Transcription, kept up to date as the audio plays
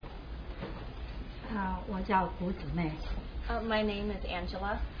我叫谷子妹。My name is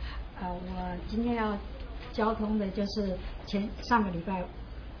Angela. 我今天要交通的就是上个礼拜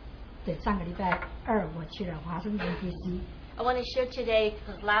二我去了华盛顿 DC。I want to share today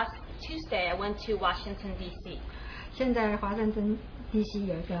because last Tuesday I went to Washington D.C. 现在华盛顿 DC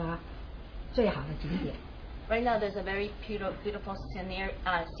有一个最好的景点。Right now there's a very beautiful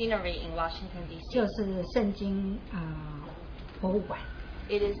scenery in Washington D.C. 就是圣经博物馆。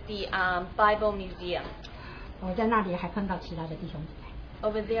It is the Bible Museum. 我在那里还碰到其他的弟兄姊妹。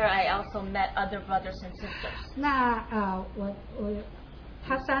Over there I also met other brothers and sisters. 那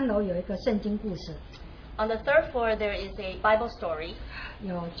它3楼有一个圣经故事。On the 3rd floor there is a Bible story.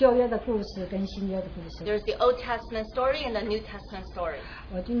 有旧约的故事跟新约的故事。There's the Old Testament story and the New Testament story.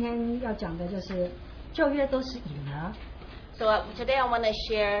 我今天要讲的就是旧约都是影儿。So today I want to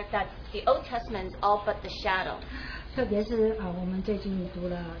share that the Old Testament is all but the shadow. 特别是我们最近读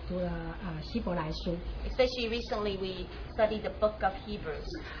了希伯来书。Especially recently we studied the book of Hebrews.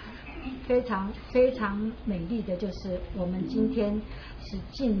 非常非常美丽的就是我们今天是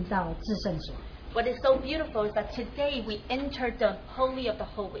进到至圣所。What is so beautiful is that today we entered the Holy of the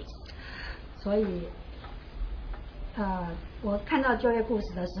Holies. 所以我看到旧约故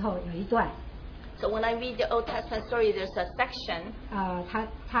事的时候有一段。So when I read the Old Testament story, there's a section.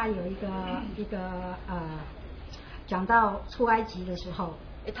 它有一个讲到出埃及的时候。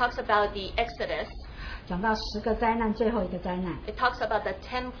It talks about the Exodus. 讲到10个灾难，最后一个灾难。It talks about the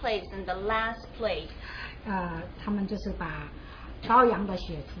 10 plagues and the last plague. 他们就是把羔羊的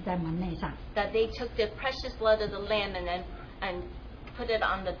血涂在门楣上。That they took the precious blood of the lamb and put it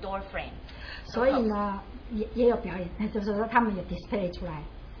on the door frame. 所以呢，也有表演，就是说他们有 display 出来。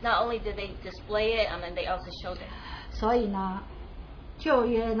Not only did they display it, and then they also showed it. 所以呢，旧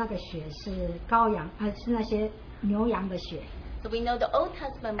约那个血是羔羊，是那些牛羊的血。So we know the Old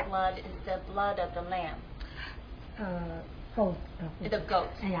Testament blood is the blood of the lamb. The goat.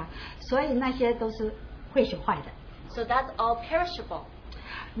 哎呀，所以那些都是会朽坏的。So that's all perishable.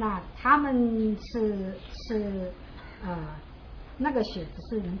 那他们是那个血只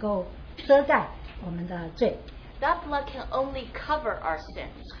是能够遮盖我们的罪。That blood can only cover our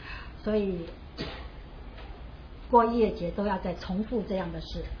sins. 所以过逾越节都要再重复这样的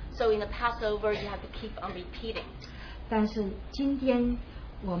事。So in the Passover you have to keep on repeating. 但是今天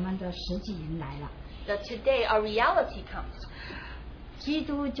我们的实际迎来了。That today our reality comes. 基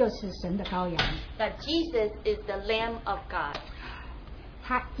督就是神的羔羊。That Jesus is the Lamb of God.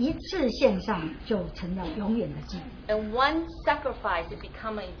 他一次献上就成了永远的祭。And one sacrifice is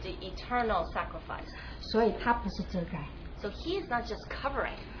becoming the eternal sacrifice. 所以他不是遮盖。So he is not just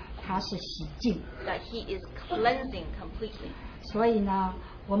covering. 他是洗净。That he is cleansing completely. 所以呢，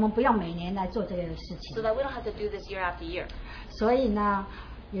我们不用每年来做这个事情。So that we don't have to do this year after year. 所以呢，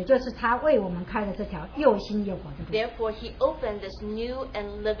也就是他为我们开了这条又新又活的路。Therefore, he opened this new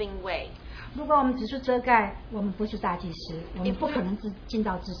and living way. 如果我们只是遮盖，我们不是大祭司，我们不可能进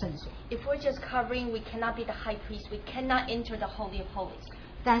到至圣所。If we're just covering, we cannot be the high priest. We cannot enter the Holy of Holies.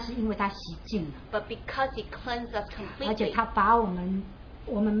 但是因为他洗净了， But because he cleansed us 而且 completely. 他把我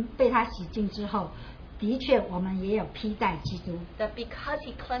们被他洗净之后，的确我们也有披戴基督。That because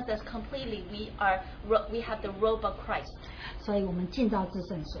he cleansed us completely, we have the robe of Christ. 所以我们进到至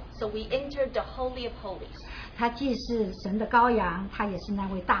圣所。So we entered the Holy of Holies. 他既是神的羔羊，他也是那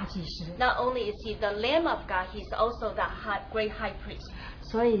位大祭司。Not only is he the Lamb of God, he's also the great high priest.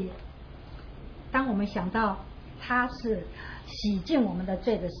 所以，当我们想到他是洗净我们的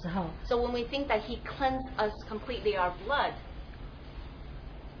罪的时候， So when we think that he cleansed us completely our blood,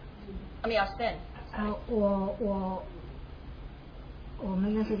 our sin. 我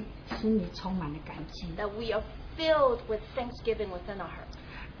们那是心里充满了感激。That we are filled with thanksgiving within our heart.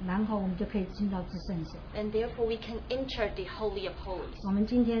 然后我们就可以进到至圣所。And therefore we can enter the Holy of Holies. 我们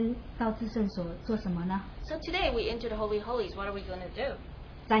今天到至圣所做什么呢？ So today we enter the Holy of Holies. What are we going to do?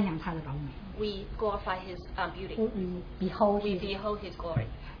 瞻仰他的荣美。We glorify his beauty. We behold We his. behold his glory.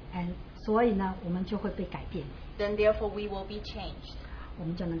 And 所以呢，我们就会被改变。 Then therefore we will be changed. 我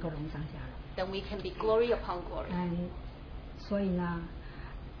们就能够荣上加荣。Then we can be glory upon glory. 所以呢，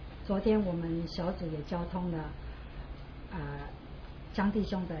昨天我们小组也交通了江弟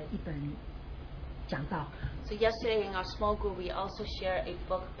兄的一本讲道。So yesterday in our small group we also shared a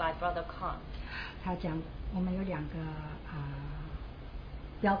book by Brother Khan. 他讲我们有2个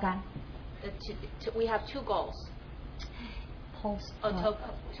标杆。We have 2 goals. Post.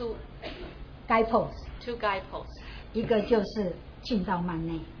 Two guideposts. 2 guideposts. 一个就是进到幔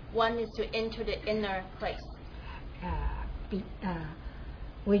内。One is to enter the inner place.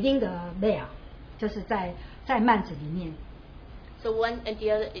 Within the veil， 就是在幔子里面。So one and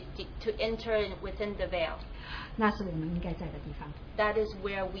the other to enter within the veil. 那是我们应该在的地方。 That is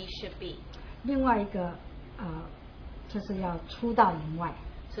where we should be. 另外一个就是要出到营外。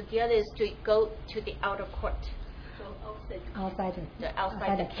 So the other is to go to the outer court. outside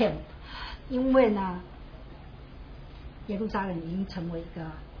the camp camp. 因为呢，耶路撒冷已经成为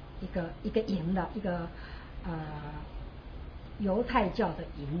一个营了，一个犹太教的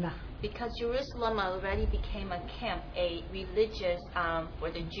营了。 Because Jerusalem already became a camp, a religious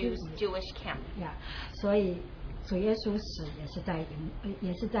for the Jewish camp. 呀，所以主耶稣死也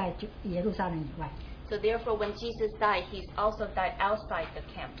是在耶路撒冷以外。 So therefore, when Jesus died, he also died outside the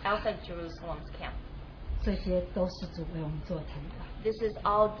camp, outside Jerusalem's camp. 这些都是主为我们做成的， This is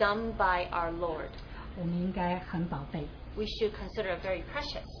all done by our Lord. 我们应该很宝贝。 We should consider it very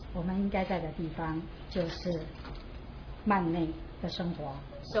precious. 我们应该在的地方就是幔内的生活，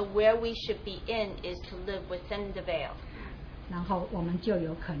 So where we should be in is to live within the veil. 然后我们就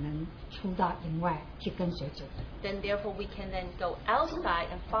有可能出到营外去跟随主。 Then therefore we can then go outside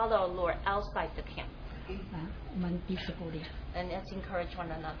and follow our Lord outside the camp. 我们彼此鼓励。 And let's encourage one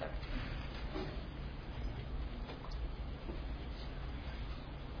another.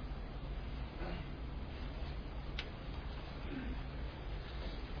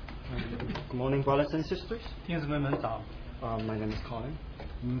 Good morning, brothers and sisters. 弟兄姊妹们早， My name is Colin.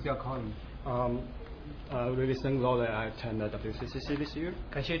 名字叫 Colin。 Really thank Lord that I attended WCCC this year.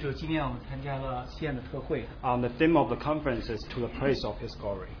 感谢主，今天我们参加了西安的特会。 The theme of the conference is to the praise of His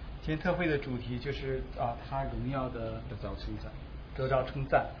glory. 今天特会的主题就是他荣耀的得到称赞。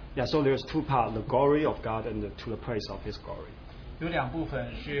 Yeah, so there's two parts: the glory of God and to the praise of His glory. 有两部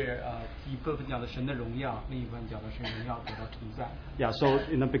分是一部分讲的神的荣耀，另一部分讲的是荣耀得到称赞。 Yeah, so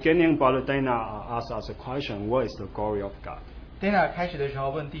in the beginning, Brother Dana asked us a question: What is the glory of God? Dana 开始的时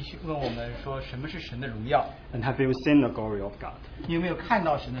候问我们说什么是神的荣耀？ And have you seen the glory of God? 你有没有看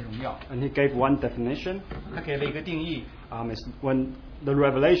到神的荣耀？ And he gave one definition. 他给了一个定义， Is when the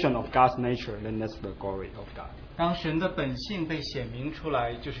revelation of God's nature, then that's the glory of God. 当神的本性被显明出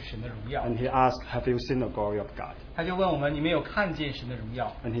来，就是神的荣耀。 And he asked, Have you seen the glory of God? 他就问我们，你们有看见神的荣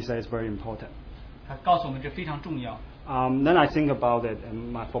耀？ And he said it's very important. 他告诉我们这非常重要。 Then I think about it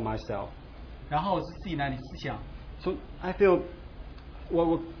for myself. 然后我自己那里思想， So I feel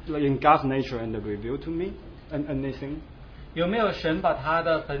in God's nature and reveal to me and anything. 有没有神把他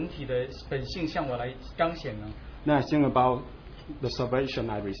的本性向我来彰显呢？ Then I think about the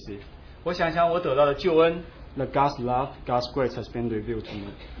salvation I received. 我想想我得到的救恩， That God's love, God's grace has been revealed to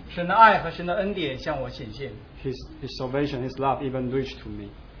me. 神的爱和神的恩典向我显现， His salvation, His love even reached to me.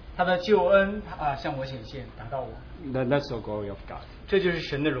 他的救恩向我显现，达到我， That's the glory of God. 这就是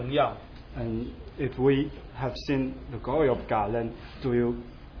神的荣耀。 And if we have seen the glory of God, then do you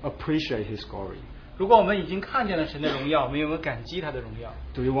appreciate His glory? 如果我们已经看见了神的荣耀，我们有没有感激他的荣耀？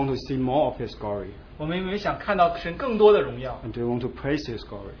 Do you want to see more of His glory? 我们有没有想看到神更多的荣耀？ And do you want to praise His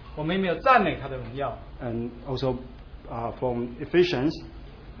glory? 我们有没有赞美他的荣耀？ And also from Ephesians,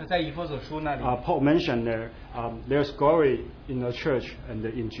 那在以弗所书那里， Paul mentioned there's glory in the church and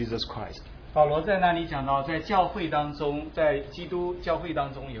in Jesus Christ. 保罗在那里讲到，在教会当中，在基督教会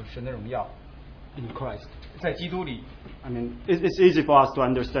当中有神的荣耀， In Christ. 在基督里。 I mean, it's easy for us to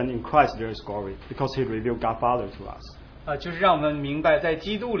understand in Christ there is glory because He revealed God Father to us. 就是让我们明白，在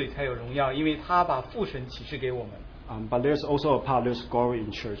基督里才有荣耀，因为他把父神启示给我们。 But there's also a part, there's glory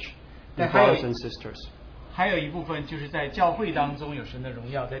in church, in Then how- brothers and sisters. 还有一部分就是在教会当中有神的荣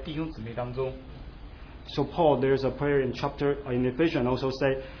耀，在弟兄姊妹当中。 So Paul, there's a prayer in Ephesians also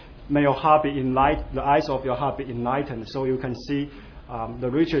say, may your heart be enlightened, the eyes of your heart be enlightened, so you can see the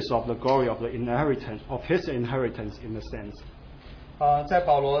riches of the glory of the inheritance, of His inheritance in the sense. 在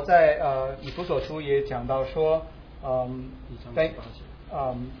保罗在以弗所书也讲到说，在第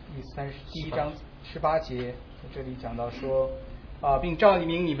1章18节，在这里讲到说，并照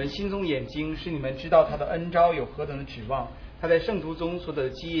明你们心中眼睛，使你们知道他的恩召有何等的指望，他在圣徒中所得的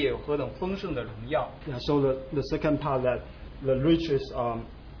基业有何等丰盛的荣耀。 Yeah, so the second part that the riches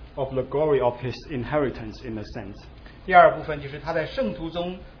of the glory of His inheritance in a sense. 第二部分就是他在圣徒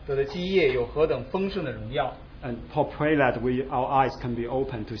中得的基业有何等丰盛的荣耀。 And Paul pray that our eyes can be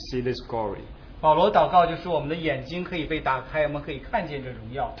open to see this glory, 保罗祷告就是我们的眼睛可以被打开，我们可以看见这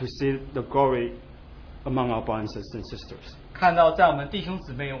荣耀， to see the glory among our brothers and sisters. 看到在我们弟兄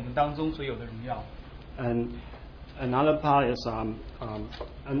姊妹我们当中所有的荣耀。 And another part is and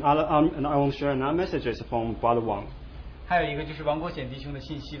I want to share another message from Brother Wang. 还有一个就是王国显弟兄的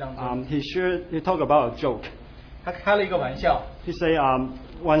信息当中， He talked about a joke. 他开了一个玩笑， He say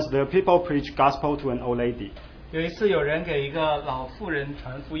once the people preach gospel to an old lady. 有一次有人给一个老妇人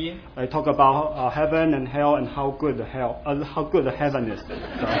传福音， They talk about heaven and hell and how good the heaven is.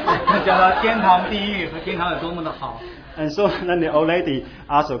 讲到天堂、地狱和天堂有多么的好。 And so then the old lady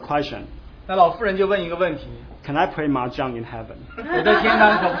asked a question. 那老妇人就问一个问题： Can I play mahjong in heaven? 我在天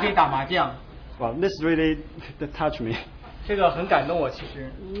堂可不可以打麻将？ Well, this really touched me. 这个很感动我，其实。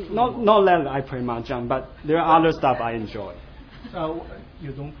Not that I play mahjong, but there are other stuff I enjoy.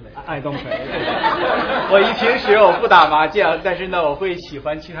 You don't play. I don't play. 我平时我不打麻将，但是呢，我会喜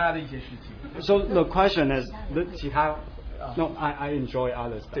欢其他的一些事情。 So the question is, 其他 no, I enjoy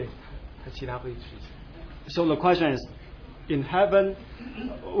other stuff. 对，其他会事情。 So the question is, in heaven,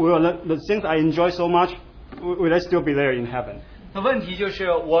 will the things I enjoy so much, will I still be there in heaven? 那问题就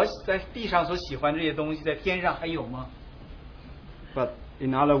是我在地上所喜欢这些东西，在天上还有吗？ But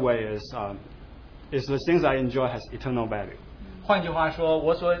in other way is the things I enjoy has eternal value. 换句话说，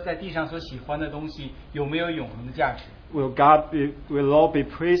我所在地上所喜欢的东西有没有永恒的价值？ Will Lord be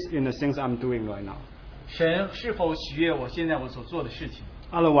pleased in the things I'm doing right now? 神是否喜悦我现在我所做的事情？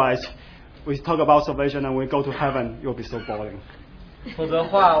 Otherwise, we talk about salvation and we go to heaven, it will be so boring. 否则的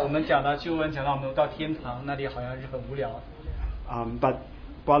话，我们讲到救恩，讲到我们到天堂，那里好像是很无聊。 But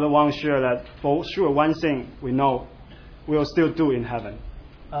Brother Wang shared that for sure one thing we know we'll still do in heaven.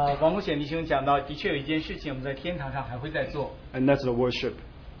 王国显弟兄讲到，的确有一件事情我们在天堂上还会再做， And that's the worship.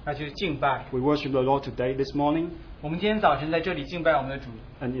 那就是敬拜。 We worship the Lord today, this morning, 我们今天早晨在这里敬拜我们的主，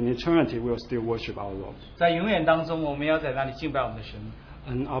 and in eternity we'll still worship our Lord. 在永远当中，我们要在那里敬拜我们的神。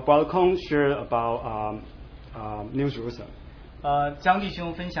 And our Brother Kong shared about New Jerusalem. 江弟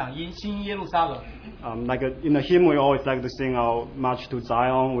兄分享新耶路撒冷。 Like in the hymn, we always like to sing our March to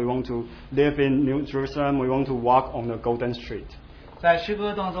Zion. We want to live in New Jerusalem. We want to walk on the golden street. 在诗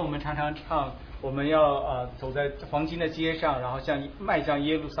歌当中，我们常常唱，我们要走在黄金的街上，然后迈向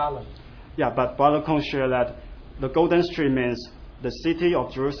耶路撒冷。 Yeah, but Brother Kong shared that the golden street means the city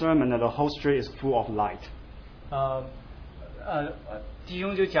of Jerusalem and that the whole street is full of light. 弟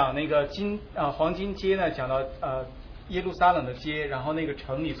兄就讲那个黄金街呢，讲到耶路撒冷的街，然后那个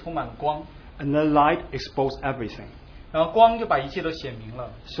城里充满了光， And the light exposed everything. 然后光就把一切都显明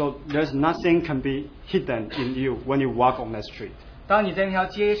了。 So there's nothing can be hidden in you when you walk on that street. 当你在那条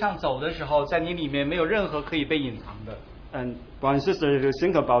街上走的时候，在你里面没有任何可以被隐藏的。 And brothers and sisters, if you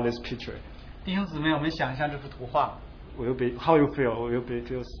think about this picture, 弟兄姊妹，我们想象这幅图画， how you feel? Will you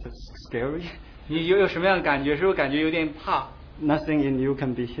feel scary? 你有什么样的感觉？是不是感觉有点怕？ Nothing in you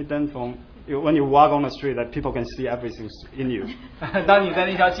can be hidden from when you walk on the street that people can see everything in you. 当你在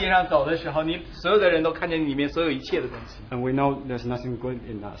那条街上走的时候，你所有的人都看见你里面所有一切的东西。 And we know there's nothing good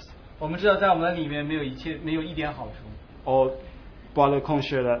in us. 我们知道，在我们的里面没有一点好处。 Or Brother Kong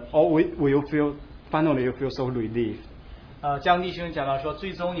shared that, finally you feel so relieved. 江弟兄讲到说，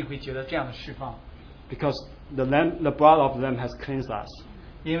最终你会觉得这样的释放， Because the blood of them has cleansed us.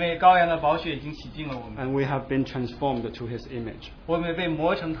 因为羔羊的宝血已经洗净了我们， And we have been transformed to His image. 我们被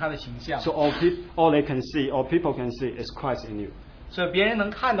磨成他的形象。 So all they can see, all people can see, is Christ in you. 所以别人能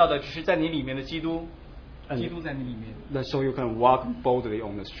看到的只是在你里面的基督， And 基督在你里面， so you can walk boldly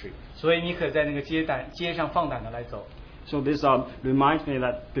on the street. 所以你可在那个街上放胆的来走。 So this reminds me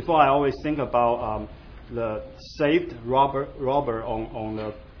that before I always think about the saved robber on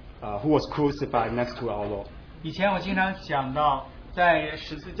the who was crucified next to our Lord. 以前我经常想到，在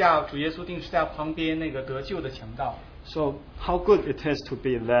十字架主耶稣钉十字架旁边那个得救的强盗， So how good it is to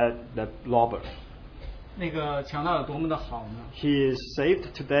be that robber. 那个强盗有多么的好呢？ He is saved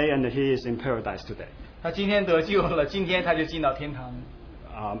today and he is in paradise today. 他今天得救了，今天他就进到天堂。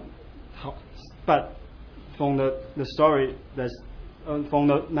 But from the story, from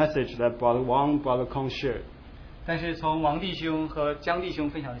the message that Brother Wang, Brother Kong shared, 但是从王弟兄和江弟兄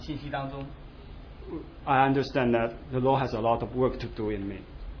分享的信息当中， I understand that the Lord has a lot of work to do in me.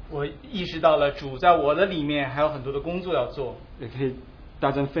 我意识到了主在我的里面还有很多的工作要做。 If He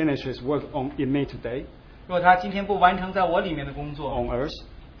doesn't finish His work in me today 如果他今天不完成在我里面的工作， on earth,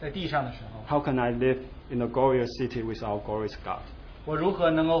 在地上的时候， how can I live in a glorious city with our glorious God? 我如何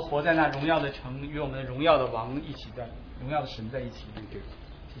能够活在那荣耀的城，与我们的荣耀的王一起在，荣耀的神在一起？ Thank you.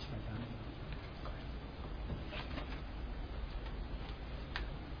 谢谢大家。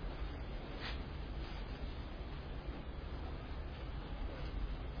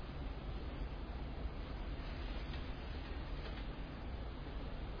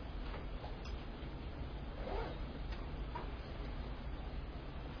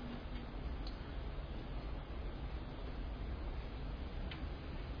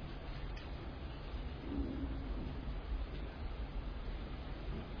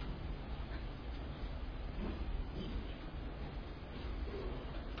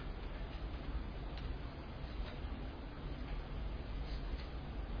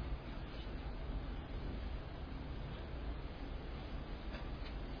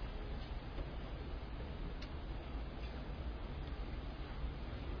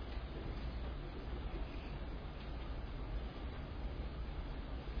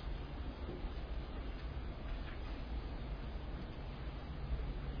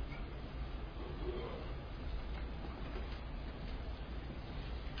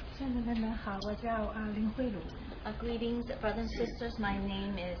弟兄姊妹们好，我叫林慧茹。Greetings, brothers and sisters. My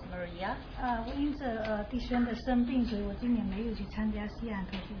name is Maria. 我因着弟兄的生病，所以我今年没有去参加西安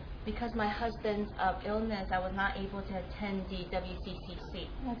特会。Because my husband's illness, I was not able to attend the WCCC.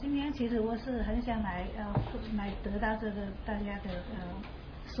 今天其实我是很想来得到这个大家的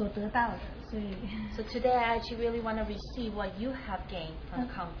所得到的，所以。So today I actually really want to receive what you have gained from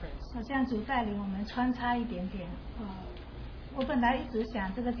the conference. 好像主带领我们穿插一点点。我本来一直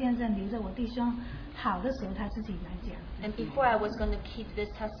想这个见证留着我弟兄好的时候他自己来讲。And before I was going to keep this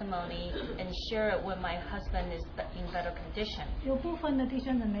testimony and share it when my husband is in better condition. 有部分的弟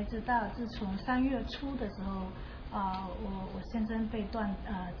兄姊妹知道，自从3月初的时候，我先生被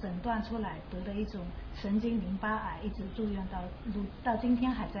诊断出来得了一种神经淋巴癌，一直住院到今天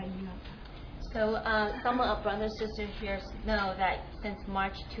还在医院。So some of brothers and sisters here know that since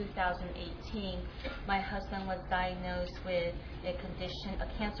March 2018, my husband was diagnosed with a condition, a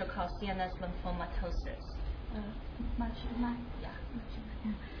cancer called CNS lymphomatosis. March 9.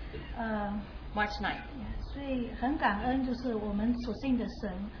 Yeah. March 9. 所以很感恩，就是我们所信的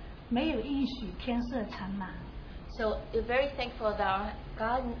神没有应许天色常蓝。So we're very thankful that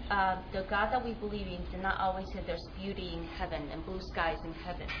God, the God that we believe in, did not always say there's beauty in heaven and blue skies in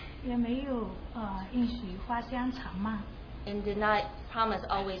heaven. 也没有应许花香长漫。And did not promise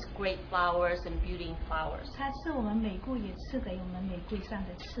always great flowers and beauty in flowers. 他赐我们玫瑰，也赐给我们玫瑰上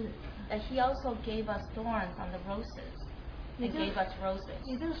的刺。That He also gave us thorns on the roses. And gave us roses.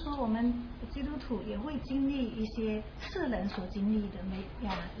 也就是说，我们基督徒也会经历一些世人所经历的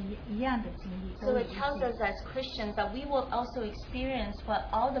一样的经历。So it tells us as Christians that we will also experience what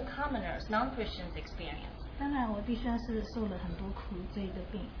all the commoners, non-Christians, experience. 当然，我弟兄是受了很多苦，这个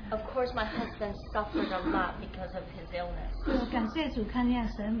病。Of course, my husband suffered a lot because of his illness. 感谢主，看见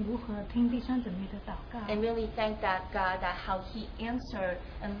神如何听弟兄姊妹的祷告。And really thank that God that how He answered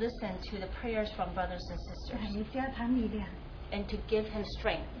and listened to the prayers from brothers and sisters. 也加他力量。And to give him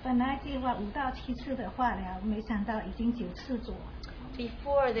strength. 本来计划5到7次的化疗，没想到已经9次做。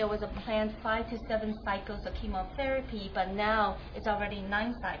Before there was a planned 5 to 7 cycles of chemotherapy, but now it's already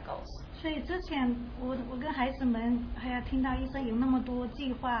 9 cycles. 所以之前我跟孩子们，听到医生有那么多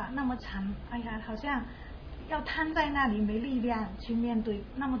计划，那么长，好像要瘫在那里，没力量去面对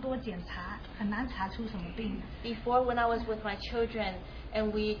那么多检查，很难查出什么病。Before, when I was with my children,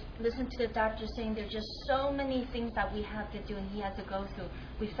 and we listened to the doctor saying there's just so many things that we have to do and he had to go through,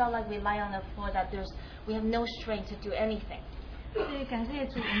 we felt like we lie on the floor that we have no strength to do anything. 所以感谢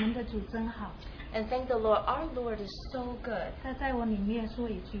主，我们的主真好。And thank the Lord, our Lord is so good. 他在我里面说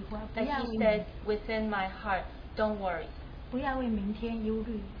一句话， That He said within my heart, don't worry. 不要为明天忧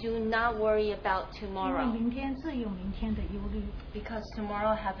虑。 Do not worry about 因为 tomorrow. 明天自有明天的忧虑。 Because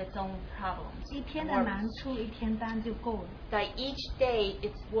tomorrow have its own problems. 一天的难处，一天担就够了。 That each day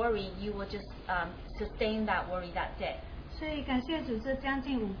it's worry, you will just sustain that worry that day. 所以感谢主，这将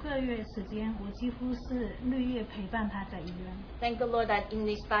近5个月时间，我几乎是日夜陪伴他在医院。 Thank the Lord that in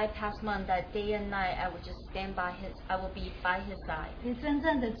these 5 past months, that day and night, I will just stand by I will be by His side. 也真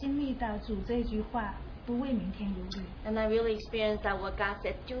正的经历到主这句话，不为明天忧虑。 And I really experienced that what God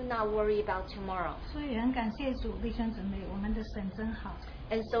said, do not worry about tomorrow. 所以很感谢主，弟兄姊妹，我们的神真好。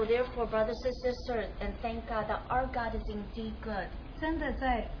 And so therefore, brothers and sisters, and thank God that our God is indeed good. 真的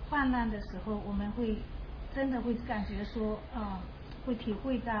在患难的时候，我们会真的会感觉说，会体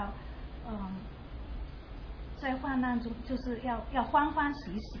会到，在患难中就是要欢欢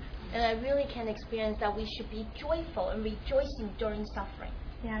喜喜。 And I really can experience that we should be joyful and rejoicing during suffering.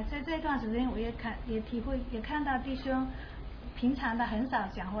 呀，在这段时间我也看到弟兄平常的很少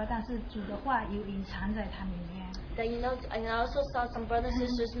讲话，但是主的话有隐藏在他里面。 That and I also saw some brothers and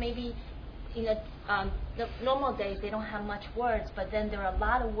sisters maybe in the normal days they don't have much words, but then there are a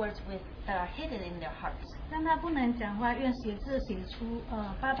lot of words that are hidden in their hearts. 当他不能讲话，愿写字写出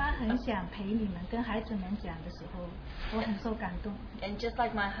爸爸很想陪你们，跟孩子们讲的时候，我很受感动。 And just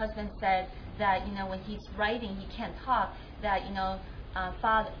like my husband said that when he's writing he can't talk, that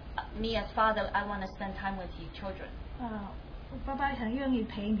father, me as father, I want to spend time with you children. 爸爸很愿意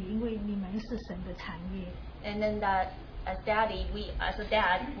陪你，因为你们是神的产业。 And then that as a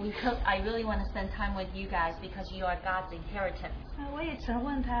dad, I really want to spend time with you guys because you are God's inheritance. 我也曾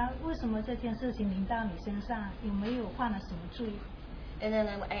问他，为什么这件事情临到你身上，有没有犯了什么罪？ And then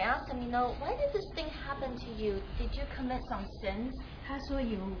I asked him, why did this thing happen to you? Did you commit some sins? 他说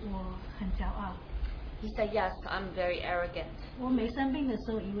有，我很骄傲。 He said, yes, I'm very arrogant. 我没生病的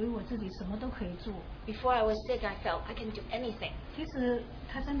时候，以为我自己什么都可以做。 Before I was sick, I felt I can do anything. 其实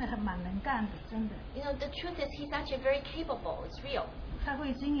他真的蛮能干的，真的。 The truth is he's actually very capable. It's real. 他会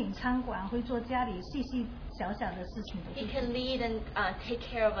会经营餐馆，会做家里细细小小的事情都 He 会 can 做。 lead and take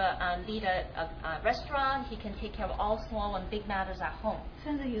care of lead a restaurant. He can take care of all small and big matters at home.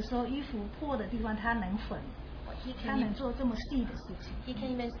 甚至有时候衣服破的地方他能缝， He 他 can 能做这么细的事情。 he can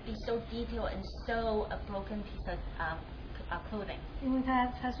even be so detailed and sew a broken piece of clothing. 因为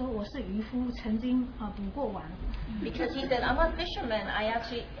他说我是渔夫，曾经捕过网， Because he said, I'm a fisherman. I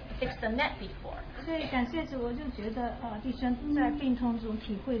actually fixed the net before. 所以感谢主，我就觉得弟兄在病痛中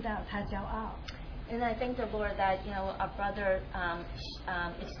体会到他骄傲。 And I thank the Lord that our brother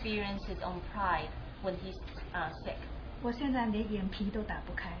experienced his own pride when he's sick. 我现在连眼皮都打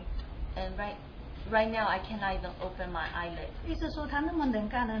不开， And right now I cannot even open my eyelid. 意思说他那么能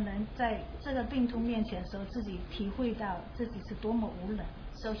干的人，在这个病痛面前的时候，自己体会到自己是多么无能。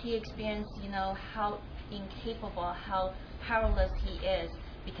 So he experienced, how incapable, how powerless he is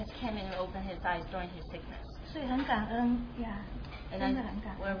because he can't even open his eyes during his sickness. 所以很感恩呀， And 真的很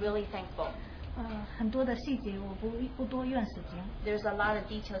感 we're 恩。 really thankful. 很多的细节我不多用时间。 There's a lot of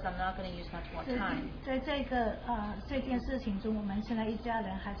details. I'm not going to use much more 在 time. 在这件事情中，我们现在一家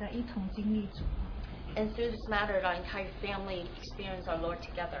人还在一同经历主。 And through this matter, our entire family experienced our Lord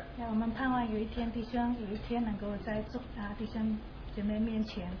together. 那我们盼望有一天弟兄有一天能够在弟兄姐妹面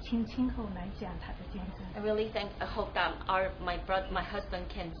前亲口来讲他的见证。 I really I hope that my husband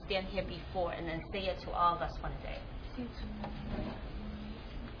can stand here before and then say it to all of us one day. 谢谢主。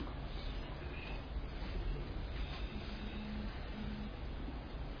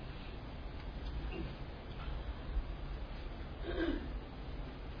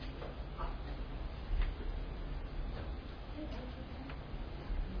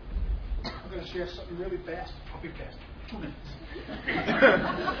 I'm going to share something really fast. I'll be fast. 2 minutes.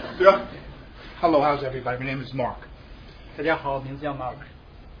 Yeah. Hello, how's everybody? My name is Mark. 大家好，名字叫 Mark。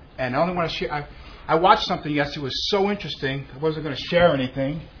 And I only want to share. I watched something yesterday. It was so interesting. I wasn't going to share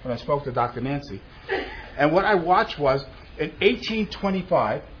anything when I spoke to Dr. Nancy. And what I watched was in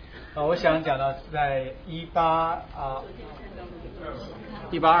 1825, 我想讲到在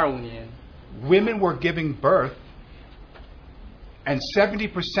1825年， women were giving birth, and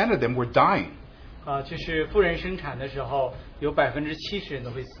 70% of them were dying. 就是妇人生产的时候，有70%人都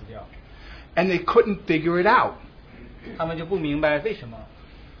会死掉， And they couldn't figure it out. 他们就不明白为什么。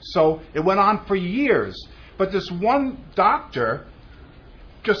 So it went on for years. But this one doctor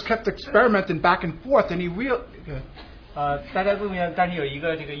just kept experimenting back and forth, and he realized. 大家不明白，但是有一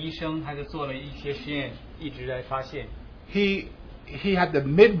个这个医生，他就做了一些实验，一直在发现。 He had the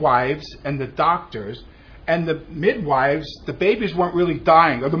midwives and the doctors, and the midwives, the babies weren't really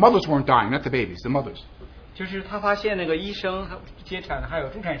dying, or the mothers weren't dying, not the babies, the mothers. 就是他发现那个医生接产的，还有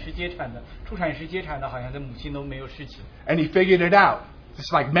助产师接产的，助产师接产的好像这母亲都没有事情。 And he figured it out.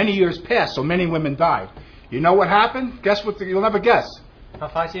 It's like many years passed, so many women died. You know what happened? Guess what? You'll never guess. 他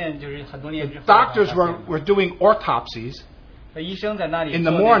发现就是很多年之后， Doctors were doing autopsies 医生在那里 in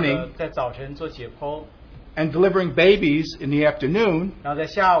the 做那个 morning 在早晨做解剖， and delivering babies in the afternoon, 然后在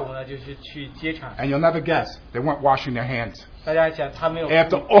下午呢就是去接产。 and you'll never guess, they weren't washing their hands. 大家想他没有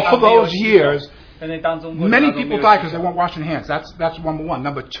After 他 all 没有 those 洗手 years, 在那当中 many people died because they weren't washing hands. That's number one.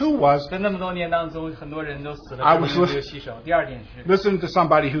 Number two was 在那么多年当中，很多人都死了， I 因为 was 没有洗手。第二点是， listening to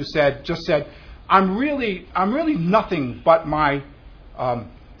somebody who just said, I'm really nothing but my,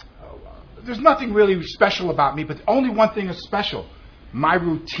 there's nothing really special about me, but only one thing is special, my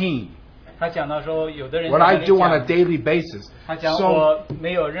routine, 他讲到说，有的人 what 在 I 那里 do on a 讲 daily basis. 他讲 So 我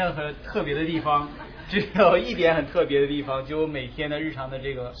没有任何特别的地方，只有一点很特别的地方，就我每天的日常的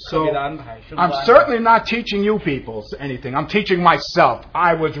这个特别的安排。生活 I'm 安排 certainly not teaching you people anything. I'm teaching myself.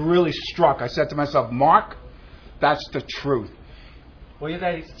 I was really struck. I said to myself, Mark, that's the truth. 我就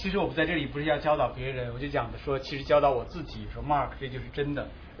在，其实我不在这里不是要教导别人，我就讲的说，其实教导我自己，说 Mark 这就是真的。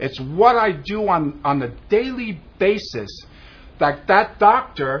 It's what I do on a daily basis that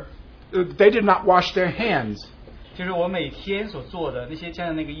doctor, they did not wash their hands. 就是我每天所做的那些，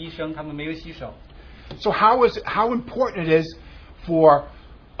像那个医生，他们没有洗手。 So how important it is for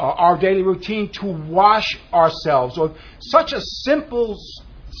our daily routine to wash ourselves, or such a simple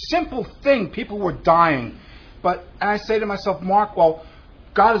thing. People were dying, but I say to myself, Mark, well,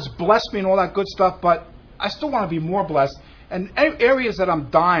 God has blessed me and all that good stuff, but I still want to be more blessed. And areas that I'm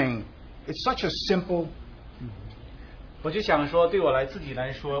dying, it's such a simple. 我就想说，对我自己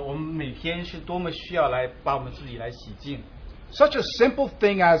来说，我们每天是多么需要来把我们自己来洗净。 Such a simple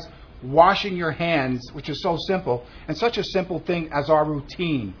thing as washing your hands, which is so simple, and such a simple thing as our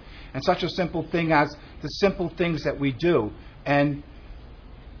routine, and such a simple thing as the simple things that we do. And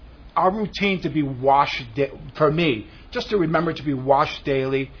our routine to be washed, for me, just to remember to be washed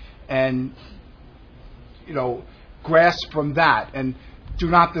daily and, grasp from that. And do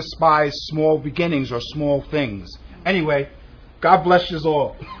not despise small beginnings or small things. Anyway, God bless you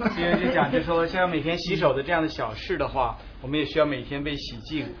all. 接着就讲，就说像每天洗手的这样的小事的话，我们也需要每天被洗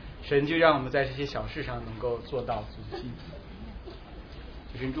净。神就让我们在这些小事上能够做到足迹。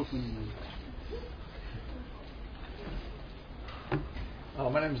神祝福你们。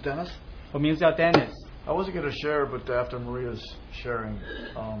My name is Dennis. 我名字叫 Dennis。 I wasn't going to share, but after Maria's sharing,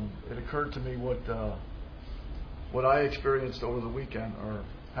 it occurred to me what I experienced over the weekend, or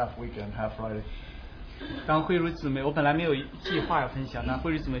half weekend, half Friday. 当慧茹姊妹，我本来没有计划要分享，那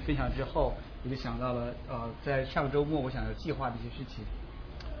慧茹姊妹分享之后，我就想到了，在上周末我想要计划的一些事情。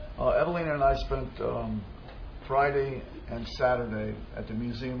Evelina and I spent Friday and Saturday at the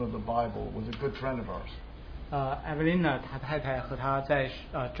Museum of the Bible with a good friend of ours. Evelina 她太太和她在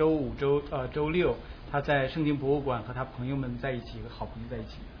周五、周六，她在圣经博物馆和她朋友们在一起，和好朋友在一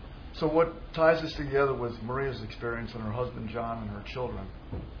起。So what ties us together with Maria's experience and her husband John and her children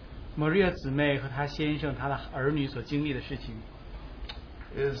Maria 姊妹和她先生、她的儿女所经历的事情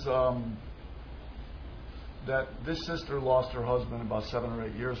is that this sister lost her husband about 7 or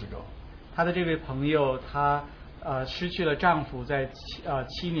 8 years ago. 她的这位朋友，她失去了丈夫在6、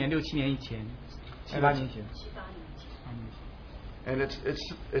7年以前，7、8年前。And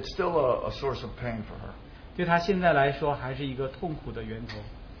it's still a source of pain for her. 对她现在来说，还是一个痛苦的源头。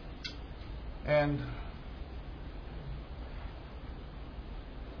And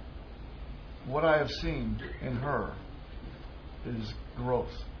what I have seen in her is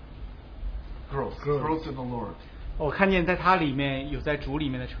growth in the Lord. 我看见在她里面有在主里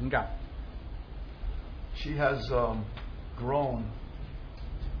面的成长。She has grown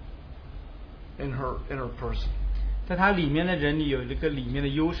in her inner person. 在她里面的人里有一个里面的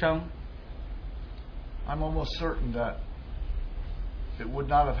忧伤。I'm almost certain that it would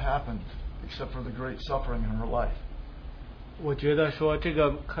not have happened except for the great suffering in her life. 我觉得说这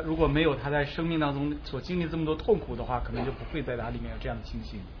个如果没有她在生命当中所经历这么多痛苦的话，可能就不会在她里面有这样的情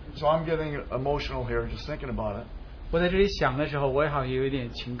形。So I'm getting emotional here just thinking about it. 我在这里想的时候，我也好像有一点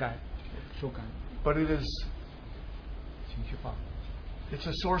情感受感。But it is 情绪化。It's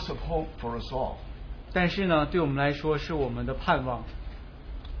a source of hope for us all. 但是呢，对我们来说是我们的盼望。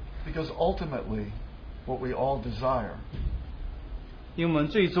Because ultimately, what we all desire 因为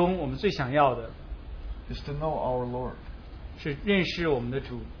我们最想要的 is to know our Lord 是认识我们的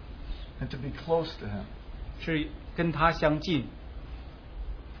主 and to be close to Him. 是跟他相近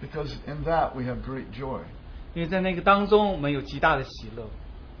Because in that we have great joy. 因为在那个当中我们有极大的喜乐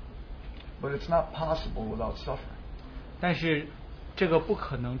But it's not possible without suffering. 但是这个不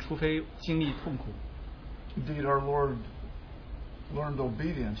可能除非经历痛苦 Indeed, our Lord learned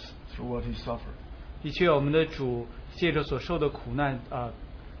obedience through what He suffered. 的确我们的主借着所受的苦难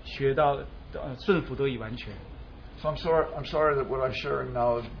学到顺服得以完全 So I'm sorry that what I'm sharing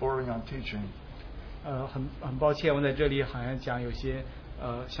now is bordering on teaching. 很抱歉我在这里好像讲有些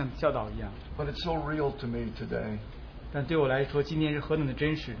像教导一样 But it's so real to me today 但对我来说今天是何等的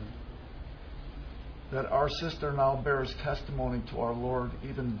真实 that our sister now bears testimony to our Lord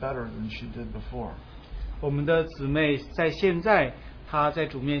even better than she did before. 我们的姊妹在现在她在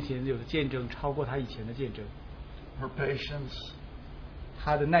主面前有的见证超过她以前的见证 Her patience,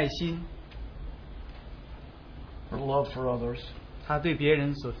 她的耐心 her love for others, 她对别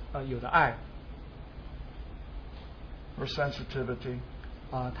人所有的爱 her sensitivity,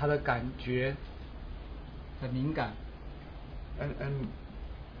 她的感觉很敏感 and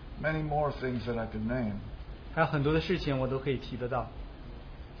many more things that I could name 还有很多的事情我都可以提得到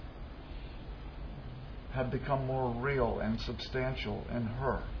have become more real and substantial in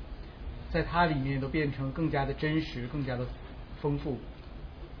her. 在她里面都变成更加的真实更加的丰富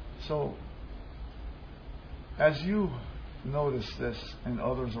So, as you notice this in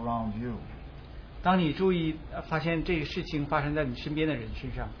others around you, 当你注意发现这个事情发生在你身边的人身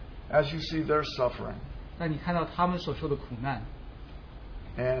上 as you see their suffering, 当你看到他们所受的苦难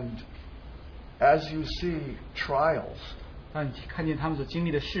and as you see trials 当你看见他们所经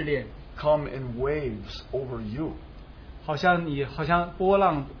历的试炼 come in waves over you, 好像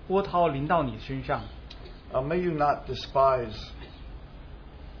波涛临到你身上 may you not despise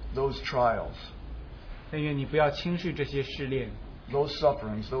those trials, 但愿你不要轻视这些试炼 those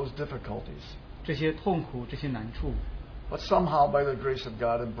sufferings, those difficulties, 这些痛苦这些难处 but somehow by the grace of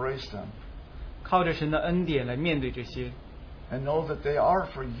God embrace them 靠着神的恩典来面对这些 and know that they are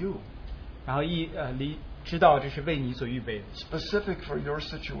for you, 然后知道这是为你所预备的 specific for your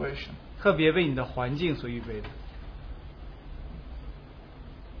situation. 特别为你的环境所预备的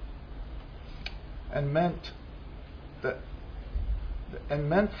And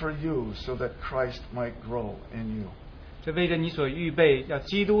meant for you so that Christ might grow in you. 这为着你所预备，要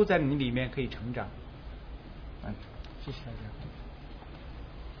基督在你里面可以成长。谢谢大家。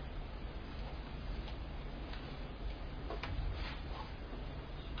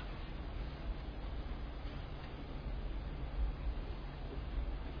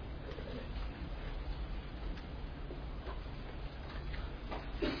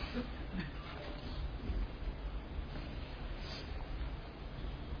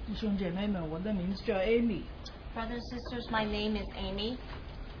弟兄姐妹们，我的名字叫 Amy。 Brothers and sisters, my name is Amy.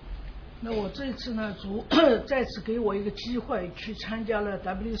 那我这次呢，主再次给我一个机会去参加了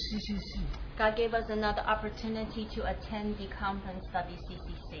WCCC。 God gave us another opportunity to attend the conference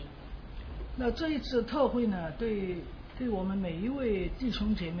WCCC. 那这一次特会呢，对我们每一位弟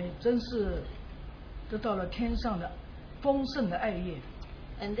兄姐妹真是得到了天上的丰盛的爱业。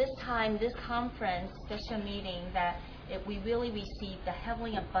 And this time, this conference, special meeting, that we really received the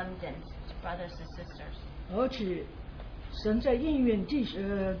heavenly abundance, brothers and sisters. 而且神在应允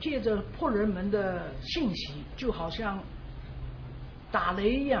借着破人们的信息，就好像打雷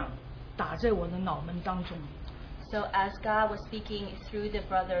一样打在我的脑门当中。 So as God was speaking through the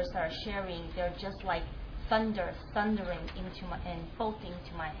brothers that are sharing, they're just like thunder, thundering into my and bolting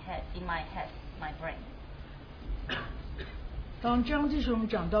to my head, in my head, my brain. 当江弟兄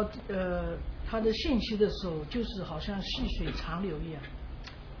讲到他的信息的时候，就是好像细水长流一样。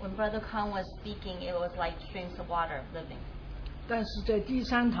 When Brother Khan was speaking, it was like streams of water living. 但是在第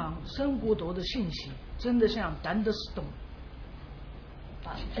三堂生国夺的信息，真的像thunderstorm，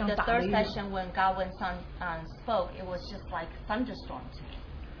 At the third session, when Godwin spoke, it was just like thunderstorm to me.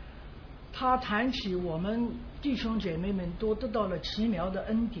 他谈起我们弟兄姐妹们都得到了奇妙的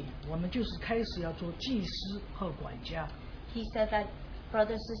恩典，我们就是开始要做祭司和管家。 He said that,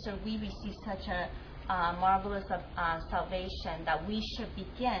 brother, sister, we received such a marvelous salvation that we should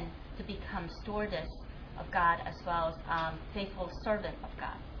begin to become stewardess of God as well as faithful servant of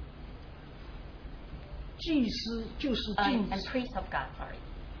God. 祭司就是敬 And priest of God, sorry.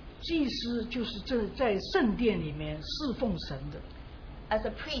 祭司就是在圣殿里面侍奉神的。 As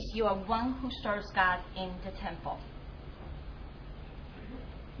a priest, you are one who serves God in the temple.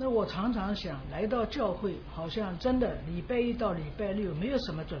 那我常常想，来到教会，好像真的礼拜一到礼拜六没有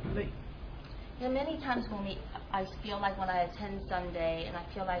什么准备。 You know, many times I feel like when I attend Sunday, and I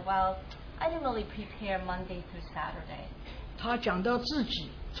feel like, well, I didn't really prepare Monday through Saturday. 他讲到自己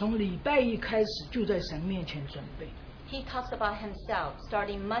从礼拜一开始就在神面前准备。 He talks about himself.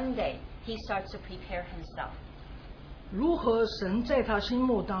 Starting Monday, he starts to prepare himself. 如何神在他心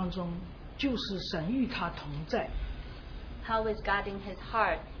目当中，就是神与他同在。 How is God in his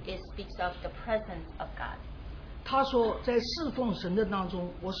heart? It speaks of the presence of God. 他说，在侍奉神的当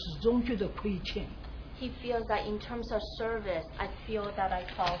中，我始终觉得亏欠。 He feels that in terms of service, I feel that I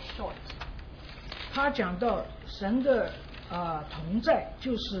fall short. 他讲到神的同在，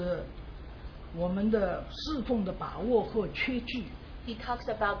就是我们的侍奉的把握或缺据。 He talks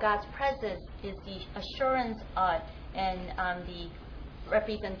about God's presence is the assurance of and the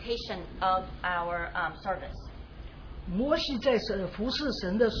representation of our service. 摩西在服侍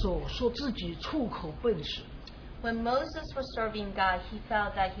神的时候，说自己出口笨舌。 When Moses was serving God, he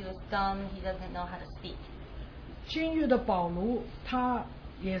felt that he was dumb, he doesn't know how to speak. 今日的保罗，他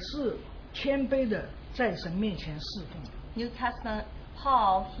也是谦卑的在神面前侍奉。 New Testament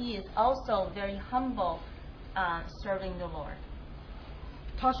Paul, he is also very humble, serving the Lord.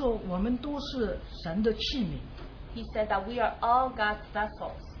 他说，我们都是神的器皿。 He said that we are all God's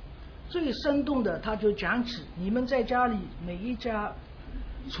vessels. 最生动的，他就讲起你们在家里每一家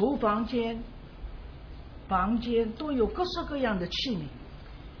厨房间、房间都有各式各样的器皿。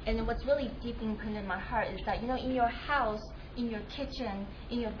 And what's really deep imprinted in my heart is that, you know, in your house, in your kitchen,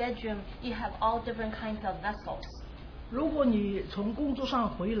 in your bedroom, you have all different kinds of vessels. 如果你从工作上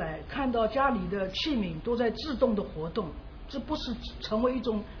回来，看到家里的器皿都在自动的活动，这不是成为一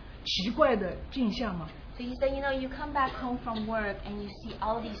种奇怪的镜像吗？ So he said, you know, you come back home from work and you see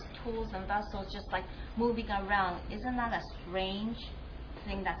all these tools and vessels just like moving around. Isn't that a strange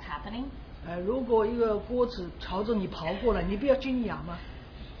thing that's happening? 如果一个锅子朝着你跑过来，你不要惊讶吗？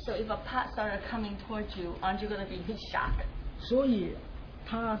 So if a pot started coming towards you, aren't you going to be in shock? 所以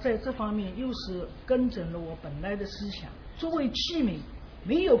他在这方面又是更正了我本来的思想。作为器皿，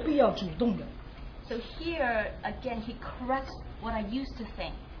没有必要主动的。 So here again, he corrects what I used to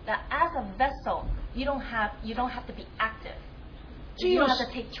think, that as a vessel, you don't have to be active. You don't have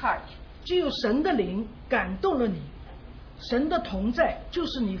to take charge. 只有神的灵感动了你，神的同在就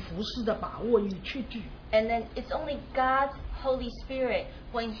是你服侍的把握与确据。 And then it's only God's Holy Spirit,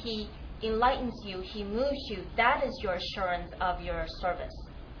 when He enlightens you, He moves you, that is your assurance of your service.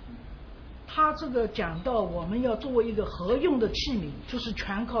 他这个讲到我们要作为一个合用的器皿，就是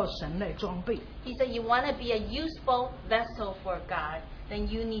全靠神来装备。He said, you want to be a useful vessel for God, then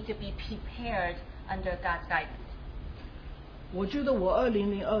you need to be prepared under God's guidance. 我觉得我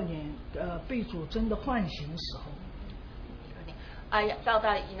2002年被主真的唤醒时候， I felt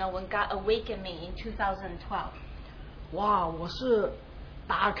that, when God awakened me in 2012, 哇，我是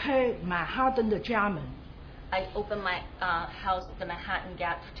打开曼哈顿的家门， I opened my house to the Manhattan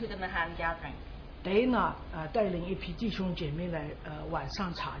Gathering. 戴娜带领一批弟兄姐妹来晚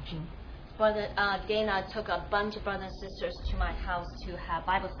上查经。 Brother Dana took a bunch of brothers and sisters to my house to have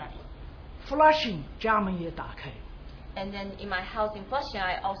Bible study. Flushing 家门也打开。 And then in my house in Flushing,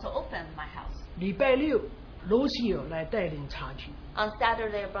 I also opened my house. 礼拜六，Lucio 来带领查经。 On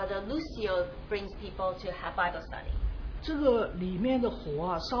Saturday, Brother Lucio brings people to have Bible study. 这个里面的火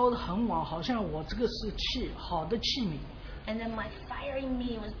啊，烧得很旺，好像我这个是好的器皿。 And then my fire in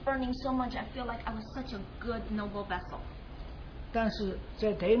me was burning so much, I feel like I was such a good, noble vessel. 但是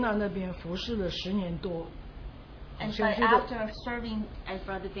在戴娜那边服侍了10年多，好 And 像 but 觉得， after serving at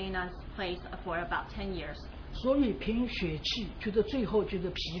Brother Dana's place for about 10 years, 所以凭血气，觉得最后觉得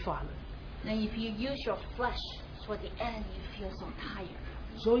疲乏了。 then if you use your flesh, toward the end you feel so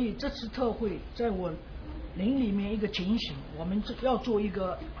tired. 所以这次特会在我灵里面一个警醒，我们要做一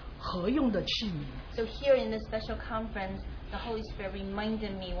个合用的器皿。 So here in this special conference, the Holy Spirit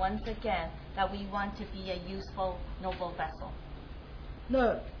reminded me once again that we want to be a useful, noble vessel.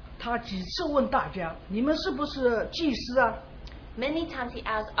 那他几次问大家：“你们是不是祭司啊？” Many times he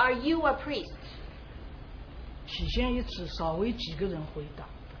asked, are you a priest? 起先一次，稍微几个人回答。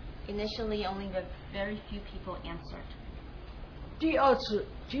 Initially, only very few people answered. 第二次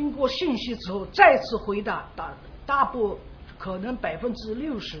经过信息之后，再次回答，大部可能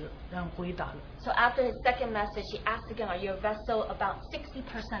60%人回答了。 So after his second message, he asked again, are you a vessel? About 60%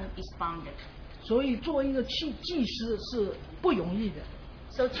 responded. 所以做一个祭司是不容易的。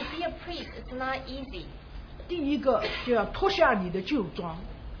 So to be a priest, it's not easy. 第一个就要脱下你的旧装。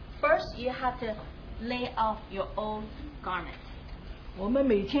 First, you have to lay off your old garment. 我们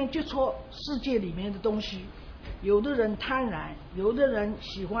每天接触世界里面的东西，有的人贪婪，有的人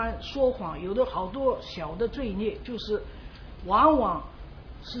喜欢说谎，有的好多小的罪孽，就是往往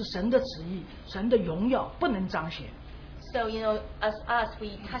是神的旨意，神的荣耀不能彰显。 So, as us,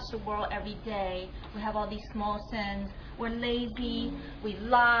 we touch the world every day. We have all these small sins. We're lazy. We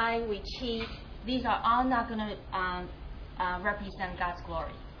lie. We cheat. These are all not going to represent God's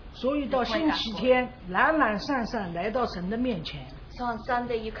glory. 所以到星期天懒懒散散来到神的面前， So on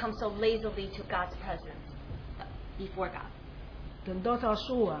Sunday, you come so lazily to God's presence before God. 等到他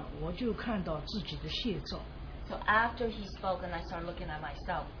说完，我就看到自己的谢照， So after he spoke, and I started looking at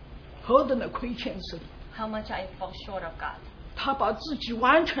myself, 何等的亏欠神！ how much I fell short of God. 他把自己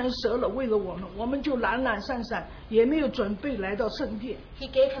完全舍了，为了我们就懒懒散散，也没有准备来到圣殿。 He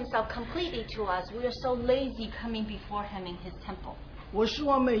gave himself completely to us. We are so lazy coming before him in his temple. 我希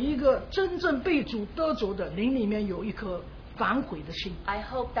望每一个真正被主得着的灵里面有一颗反悔的心。 I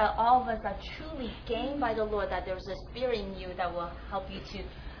hope that all of us are truly gained by the Lord, that there's a spirit in you that will help you to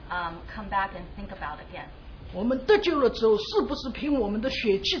come back and think about again. 我们得救了之后，是不是凭我们的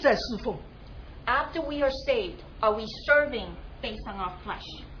血气在侍奉？ After we are saved, are we serving based on our flesh?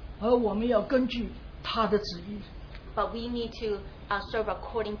 而我们要根据他的旨意。 But we need to serve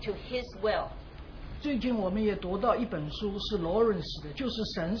according to his will. 最近我们也读到一本书，是罗伦斯的，就是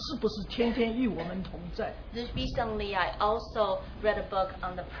神是不是天天与我们同在？ Just recently, I also read a book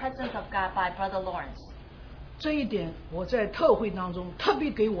on the presence of God by Brother Lawrence. 这一点我在特会当中特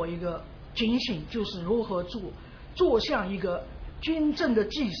别给我一个警醒，就是如何做像一个真正的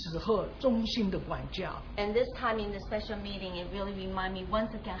祭司和忠心的管家。 And this time in the special meeting, it really reminded me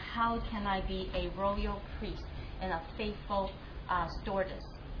once again, how can I be a royal priest and a faithful stewardess?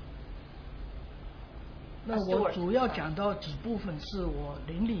 那我主要讲到几部分，是我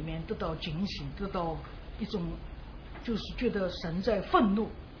灵里面得到警醒，得到一种就是觉得神在愤怒，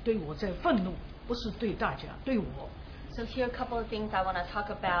对我在愤怒，不是对大家，对我。 So here are a couple of things I want to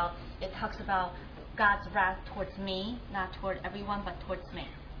talk about. It talks about God's wrath towards me, not toward everyone, but towards me.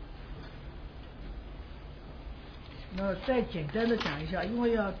 那再简单的讲一下，因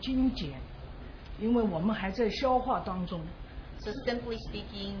为要精简，因为我们还在消化当中。 So simply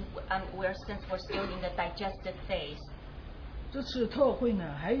speaking, since we're still in the digestive phase, 这次特会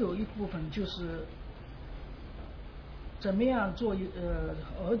呢，还有一部分就是怎么样做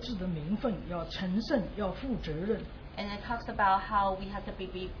儿子的名分，要成圣，要负责任。 and it talks about how we have to be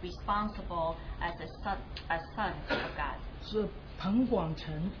responsible as sons of God. 是彭广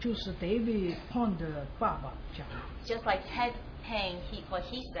成，就是 David Pond 的爸爸讲的。 Just like Ted Payne, what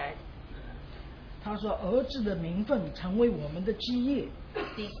he said, 他说儿子的名分成为我们的基业，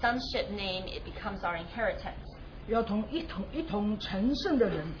 The sonship name, it becomes our inheritance, 要同一同成圣的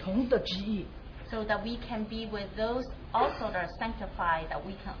人同的基业。 so that we can be with those also that are sanctified, that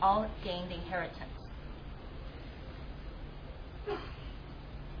we can all gain the inheritance.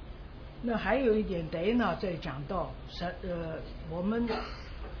 那还有一点，等一呢在讲到我们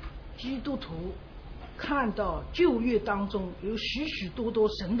基督徒看到旧约当中有许许多多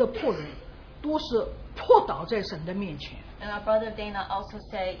神的仆人，都是扑倒在神的面前。 And our brother Dana also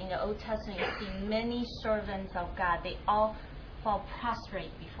said in the Old Testament, you see many servants of God, they all fall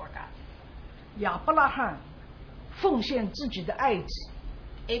prostrate before God. 亚伯拉罕奉献自己的爱子，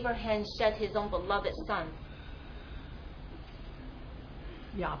 Abraham shed his own beloved son.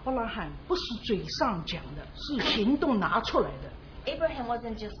 亚伯拉罕不是嘴上讲的，是行动拿出来的。 Abraham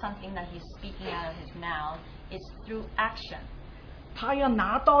wasn't just something that he's speaking out of his mouth, it's through action. 他要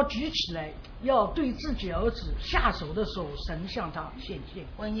拿刀举起来，要对自己儿子下手的时候，神向他显现。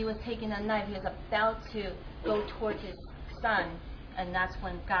 When he was taking a knife, he was about to go toward his son, and that's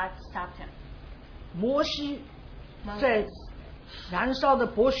when God stopped him. 摩西在燃烧的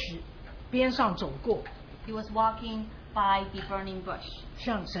伯许边上走过， He was walking by the burning bush.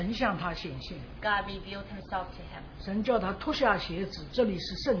 神向他显现， God revealed himself to him. 神叫他脱下鞋子，这里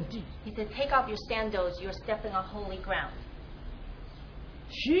是圣地。 He said, take off your sandals, you're stepping on holy ground.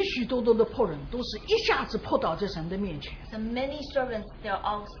 许许多多的仆人都是一下子扑倒在神的面前。 So many servants, they'll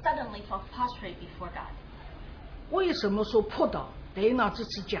all suddenly fall prostrate before God. 为什么说扑倒？雷娜这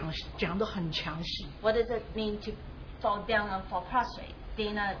次讲得很详细。 What does it mean to fall down and fall prostrate?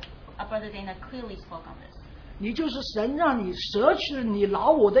 Our brother Dana clearly spoke on this. 你就是神让你舍去了你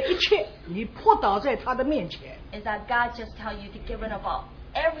老我的一切，你扑倒在他的面前。 Is that God just tell you to get rid of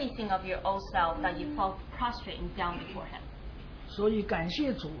everything of your old self, that you fall prostrate and down before Him? 所以感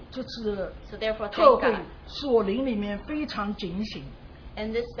谢主，这次的 So therefore, 特 thank 会 God. 使我灵里面非常警醒。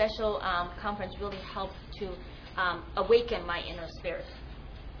 And this special conference really helped to awaken my inner spirit.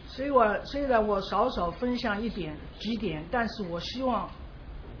 虽然我少少分享几点，但是我希望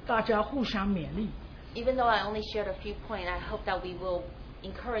大家互相勉励。 Even though I only shared a few points, I hope that we will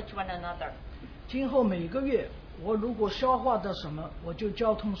encourage one another. 今后每个月，我如果消化到什么，我就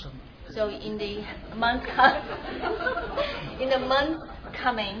交通什么。 So in the month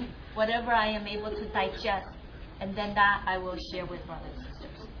coming, whatever I am able to digest, and then that I will share with brothers and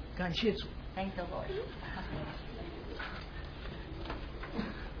sisters. 感谢主。 Thank the Lord.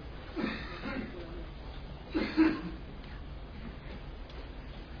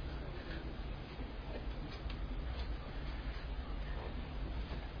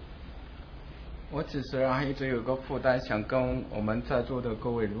 我其实一直有个负担，想跟我们在座的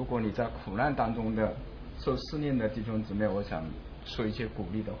各位，如果你在苦难当中的受试炼的弟兄姊妹，我想说一些鼓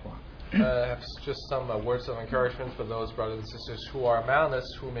励的话。Just some words of encouragement for those brothers and sisters who are among us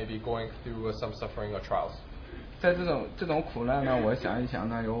who may be going through some suffering or trials. 在这种苦难呢，我想一想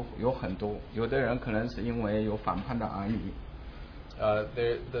呢，有很多，有的人可能是因为有反叛的儿女。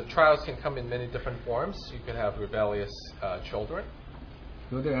The trials can come in many different forms. You could have rebellious children.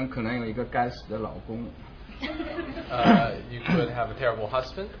 有的人可能有一个该死的老公。You could have a terrible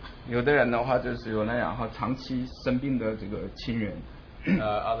husband. 有的人的话就是有那样长期生病的这个亲人。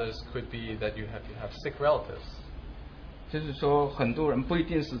Others could be that you have sick relatives. 就是说，很多人不一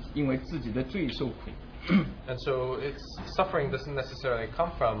定是因为自己的罪受苦。And so suffering doesn't necessarily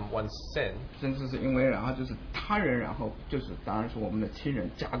come from one's sin. 甚至是因为就是他人，就是当然是我们的亲人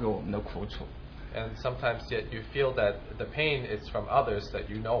加给我们的苦楚。And sometimes yet you feel that the pain is from others that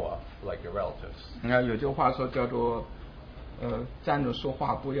you know of, like your relatives. 你看有句话说叫做站着说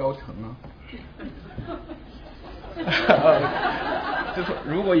话不腰疼啊。就是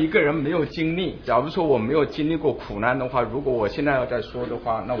如果一个人没有经历，假如说我没有经历过苦难的话，如果我现在要再说的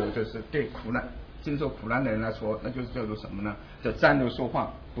话，那我就是对经受苦难的人来说，那就是叫做什么呢？叫站着说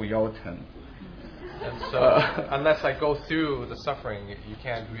话不腰疼。And so, unless I go through the suffering, you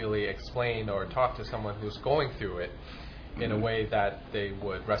can't really explain or talk to someone who's going through it in a way that they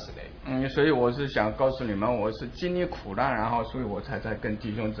would resonate. 所以我是想告诉你们，我是经历苦难，所以我才在跟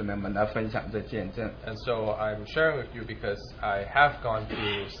弟兄姊妹们来分享这见证。And so I'm sharing with you because I have gone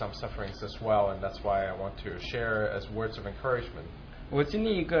through some sufferings as well, and that's why I want to share as words of encouragement. 我经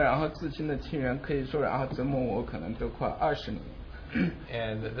历一个至亲的亲人，可以说折磨我可能都快20年。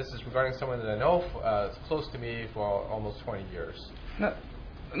And this is regarding someone that I know close to me for almost 20 years.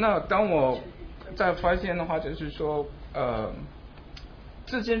 那当我在发现的话，就是说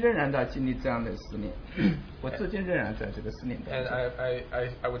至今仍然在经历这样的试炼，我至今仍然在这个试炼当中。And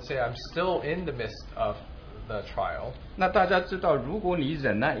I would say I'm still in the midst of the trial. 那大家知道，如果你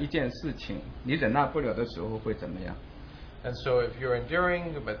忍耐一件事情，你忍耐不了的时候会怎么样？ And so if you're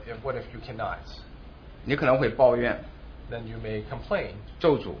enduring, but what if you cannot? 你可能会抱怨、 Then you may complain,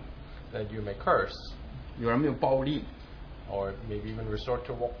 咒诅， then you may curse, 有人没有暴力。 or maybe even resort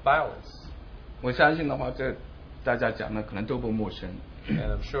to violence. 我相信的话，这大家讲的可能都不陌生。 And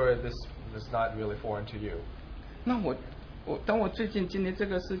I'm sure this is not really foreign to you. 那当我最近经历这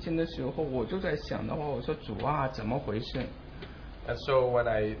个事情的时候，我就在想的话，我说主啊，怎么回事？ And so when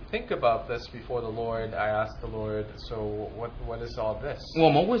I think about this before the Lord, I ask the Lord, so what is all this? 我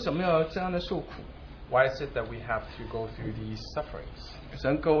们为什么要这样的受苦？ Why is it that we have to go through these sufferings?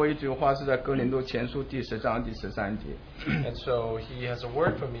 神给我一句话是在哥林多前书第10章第13节。 And so he has a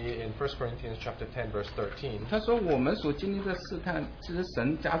word for me in 1 Corinthians chapter 10 verse 13. 他说我们所经历的试探，其实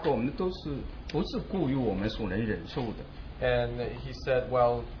神加给我们的不是故于我们所能忍受的。 And he said,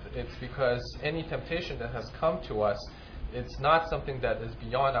 well, it's because any temptation that has come to us, it's not something that is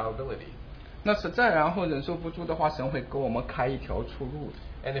beyond our ability. 那实在然后忍受不住的话，神会给我们开一条出路的。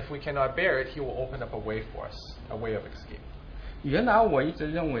 And if we cannot bear it, he will open up a way for us, a way of escape. 原来我一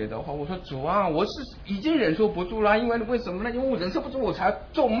直认为的话，我说主啊，我是已经忍受不住了，因为什么呢？因为我忍受不住，我才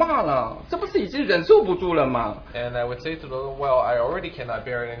咒骂了，这不是已经忍受不住了吗？ And I would say to the Lord, well, I already cannot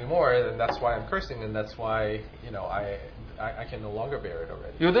bear it anymore, and that's why I'm cursing, and that's why, I can no longer bear it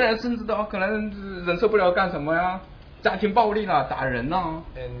already. 有的人甚至的话，可能忍受不了干什么呀？家庭暴力啦，打人啦，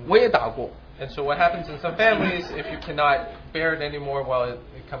我也打过。 And so what happens in some families, if you cannot bear it anymore, well,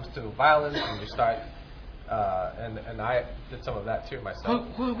 it comes to violence, and you start, and I did some of that too myself.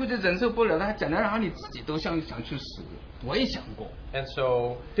 或者忍受不了，他讲的让你自己都想去死，我也想过。 And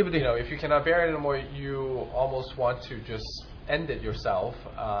so, if you cannot bear it anymore, you almost want to just end it yourself,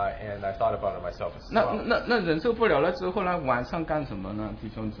 and I thought about it myself as well. 那忍受不了了之后呢，晚上干什么呢？弟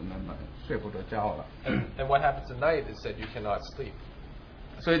兄姊妹们，睡不着觉了。And what happens at night is that you cannot sleep.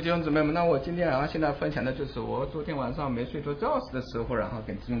 所以弟兄姊妹们，那我今天现在分享的就是我昨天晚上没睡着觉的时候，然后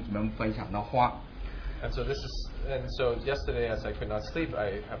跟弟兄姊妹们分享的话。And so yesterday, as I could not sleep,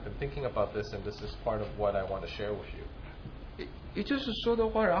 I have been thinking about this, and this is part of what I want to share with you. 也就是说的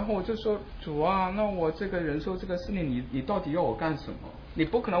话，然后我就说主啊，那我这个忍受这个事情，你到底要我干什么？你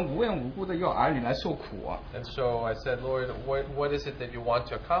不可能无缘无故的要儿女来受苦啊。 And so I said, Lord, what is it that you want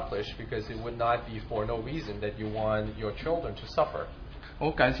to accomplish? Because it would not be for no reason that you want your children to suffer. 我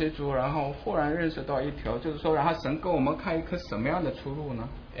感谢主，然后忽然认识到一条，就是说，然后神给我们开一颗什么样的出路呢？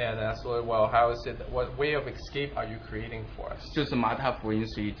 And I asked Lord, well, how is it? What way of escape are you creating for us? 就是马太福音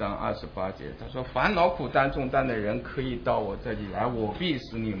11章28节，他说：“凡劳苦担重担的人，可以到我这里来，我必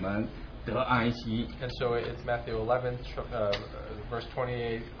使你们得安息。” And so it's Matthew 11, verse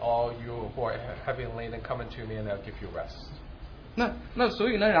 28. All you who are heavy laden, come unto me, and I'll give you rest. 那所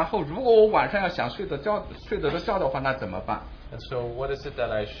以呢，然后如果我晚上要想睡得着的话，那怎么办？ And so what is it that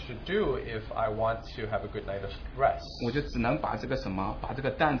I should do if I want to have a good night of rest? 我就只能把这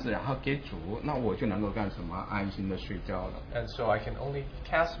个担子然后给主，那我就能够干什么？安心的睡觉了。 And so I can only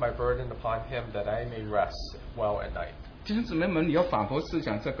cast my burden upon him that I may rest well at night. 弟兄姊妹们，你要反复思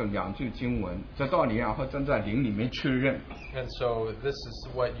想这个2句经文，这道理然后真在灵里面确认。 And so this is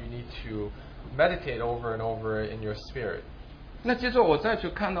what you need to meditate over and over in your spirit. 那接着我再去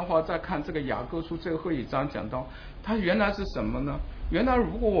看的话，再看这个雅各书最后一章讲到，它原来是什么呢？原来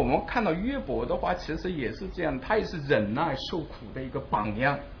如果我们看到约伯的话，其实也是这样，他也是忍耐受苦的一个榜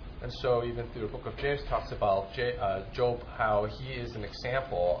样。 And so even through the book of James talks about Job, how he is an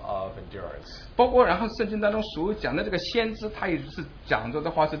example of endurance. 包括然后圣经当中所有讲的这个先知，他也是讲着的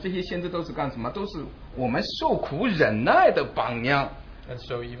话是这些先知都是干什么？都是我们受苦忍耐的榜样。 And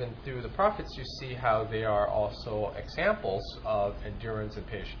so even through the prophets, you see how they are also examples of endurance and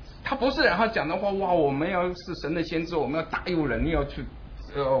patience. 他不是然后讲的话，哇，我们要是神的先知，我们要大有能力，要去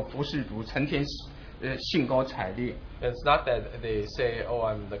服侍主，成天兴高采烈。 It's not that they say, oh,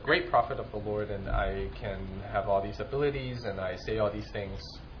 I'm the great prophet of the Lord and I can have all these abilities and I say all these things.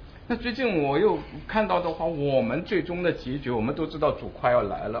 那最近我又看到的话，我们最终的结局，我们都知道主快要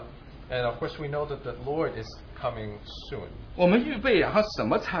来了。 And of course we know that the Lord is coming soon. 我们预备然后什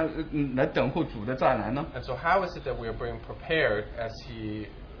么才来等候主的再来呢？ And so how is it that we are being prepared as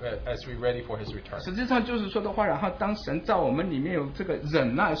we ready for his return? 实际上就是说的话，然后当神在我们里面有这个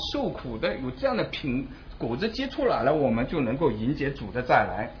忍耐受苦的，有这样的果子结出来了，我们就能够迎接主的再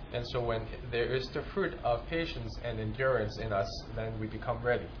来。 And so when there is the fruit of patience and endurance in us, then we become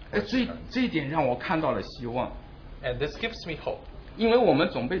ready. 这一点让我看到了希望。 And this gives me hope. 因为我们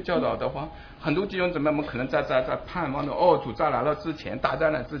总被教导的话，很多弟兄姊妹们可能在盼望的主再来了之前，大灾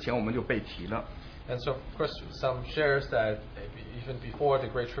难之前我们就被提了。And so, of course, some shares that even before the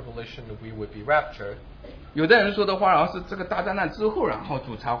Great Tribulation, we would be raptured. 有的人说的话，然后是这个大灾难之后，然后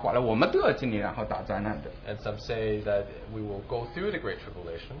主才回来，我们都要经历然后大灾难的。And some say that we will go through the Great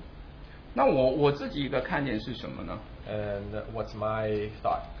Tribulation. 那我自己的看点是什么呢？ And what's my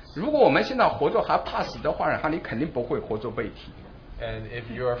thought? 如果我们现在活着还怕死的话，然后你肯定不会活着被提。And if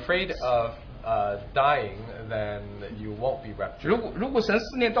you're afraid of dying, then you won't be raptured. 如果神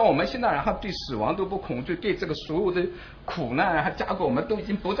思念到我们现在，然后对死亡都不恐惧，对这个所有的苦难，然后加给我们都已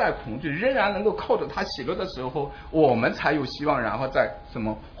经不再恐惧，仍然能够靠着他喜乐的时候，我们才有希望，然后在什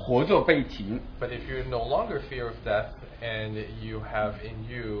么活着被提。But if you no longer fear of death and you have in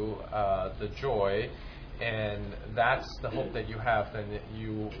you the joy, and that's the hope that you have, then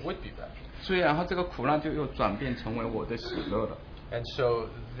you would be raptured. 所以，然后这个苦难就又转变成为我的喜乐了。And so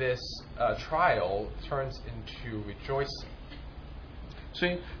this trial turns into rejoicing. 所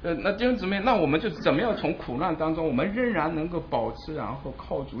以，那弟兄姊妹，那我们就怎么样从苦难当中，我们仍然能够保持，然后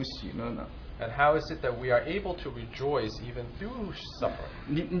靠主喜乐呢？ And how is it that we are able to rejoice even through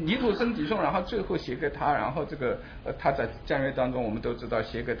suffering? 尼土生弟兄，然后最后写给他，然后这个他在监狱当中，我们都知道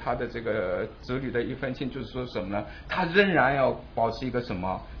写给他的这个子女的一封信，就是说什么呢？他仍然要保持一个什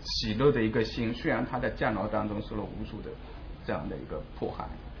么喜乐的一个心，虽然他在监牢当中受了无数的这样的一个迫害。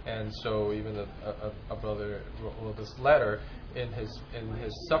And so even a brother wrote this letter in his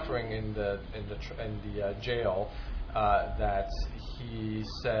suffering in the jail, that he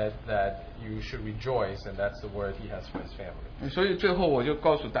said that you should rejoice, and that's the word he has for his family. 所以最后我就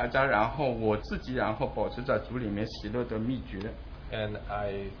告诉大家，然后我自己然后保持在主里面喜乐的秘诀。And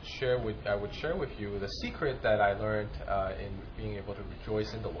I would share with you the secret that I learned in being able to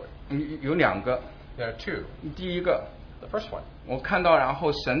rejoice in the Lord. 有两个。There are two. 第一个。The first one. 我看到，然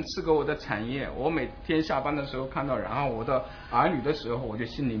后神赐给我的产业，我每天下班的时候看到，然后我的儿女的时候，我就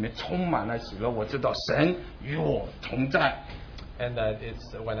心里面充满了喜乐。我知道神与我同在。And that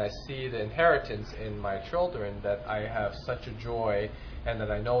it's when I see the inheritance in my children that I have such a joy, and that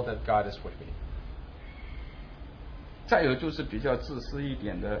I know that God is with me. 再有就是比较自私一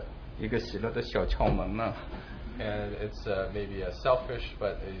点的一个喜乐的小窍门呢。And it's maybe a selfish,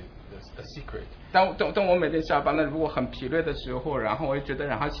 but a secret. 当我每天下班了，如果很疲累的时候，然后我也觉得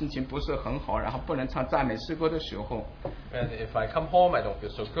然后心情不是很好，然后不能唱赞美诗歌的时候。And if I come home, I don't feel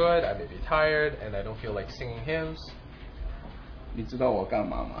so good. I may be tired, and I don't feel like singing hymns. 你知道我干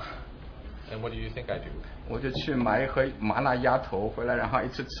嘛吗？ And what do you think I do? 我就去买一盒麻辣鸭头回来，然后一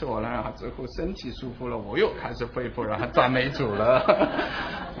次吃完了，然后之后身体舒服了，我又开始恢复，然后赞美主了。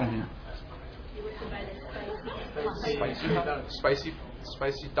嗯。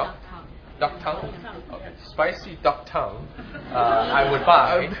Spicy duck tongue. Okay. Spicy duck tongue. I would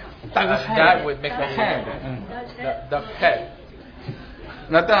buy. That would make me duck head.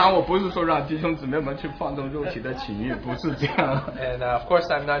 那当然，我不是说让弟兄姊妹们去放纵肉体的情欲，不是这样。And of course,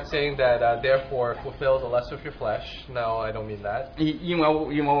 I'm not saying that therefore fulfill the lust of your flesh. No, I don't mean that. 因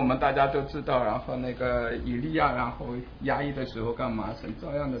为我们大家都知道，然后那个以利亚，然后压抑的时候干嘛？神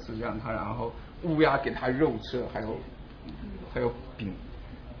照样的是让他，然后乌鸦给他肉吃，还有饼，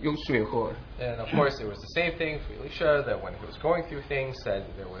有水喝。And of course, it was the same thing for Elisha. That when he was going through things, that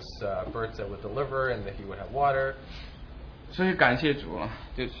there was birds that would deliver, and that he would have water. 所以感谢主啊，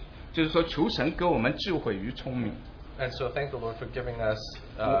就是说求神给我们智慧与聪明。And so thank the Lord for giving us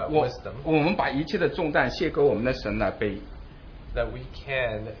wisdom. 我们把一切的重担卸给我们的神来背。That we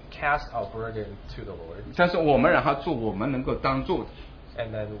can cast our burden to the Lord. 但是我们让他做我们能够当做的。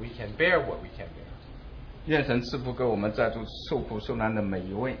And then we can bear what we can bear. 愿神赐福给我们在主受苦受难的每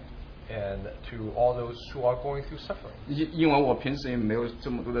一位。And to all those who are going through suffering. 因为我平时也没有这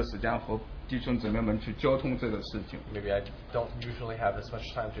么多的时间和弟兄姊妹们去交通这个事情。Maybe I don't usually have as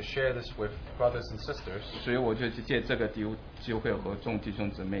much time to share this with brothers and sisters. 所以我就借这个机会和众弟兄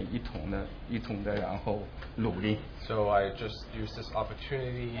姊妹一同的然后努力。So I just use this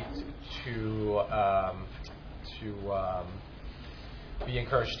opportunity to be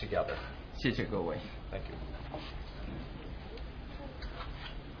encouraged together. 谢谢各位。Thank you.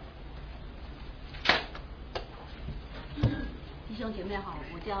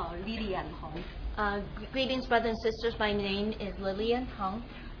 Greetings, brothers and sisters. My name is Lillian Hong.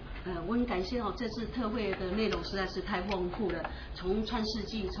 我很感谢这次特会的内容实在是太丰富了，从创世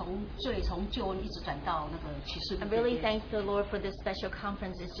纪，从旧恩一直转到那个启示录。I really thank the Lord for this special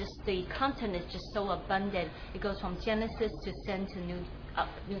conference. It's just the content is just so abundant. It goes from Genesis to Sin to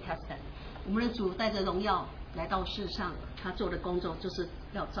New Testament. 我们的主带着荣耀来到世上，他做的工作就是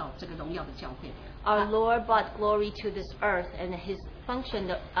要造这个荣耀的教会。Our Lord brought glory to this earth, and His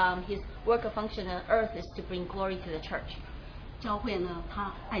work of function on earth is to bring glory to the church. 教会呢，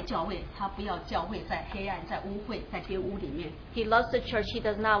他爱教会，他不要教会在黑暗、在污秽、在玷污里面。 He loves the church. He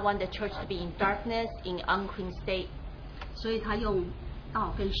does not want the church to be in darkness, in unclean state. 所以他用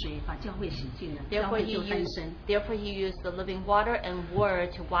道跟水把教会洗净了，教会就诞生。 Therefore, he used the living water and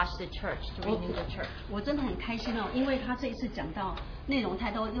word to wash the church, to renew the church. 我真的很开心哦，因为他这一次讲到内容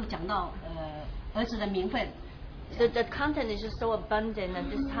太多，又讲到儿子的名分。 So the content is just so abundant, and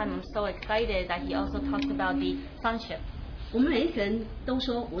this time I'm so excited that he also talks about the sonship. 我们每一个人都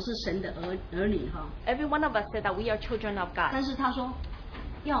说我是神的儿女哈， Every one of us said that we are children of God. 但是他说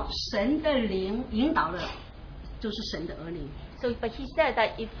要神的灵引导的，就是神的儿女。 So, but he said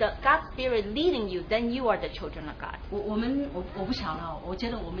that if the God's Spirit leading you, then you are the children of God. 我不晓得，我觉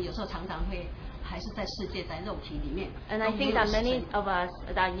得我们有时候常常会还是在世界在肉体里面。 And I think that many of us,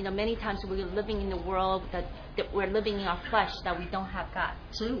 that many times we're living in the world that we're living in our flesh, that we don't have God.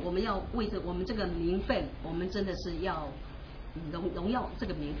 所以我们要为着我们这个名分，我们真的是要荣耀这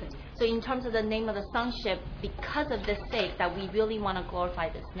个名分。 So in terms of the name of the sonship, because of this sake, that we really want to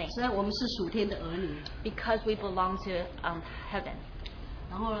glorify this name. 虽然我们是属天的儿女， Because we belong to heaven.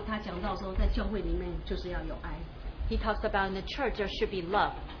 然后他讲到说，在教会里面就是要有爱。 He talks about in the church there should be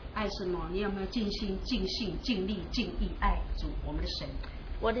love. 爱什么？你有没有尽心、尽性、尽力、尽意爱主我们的神？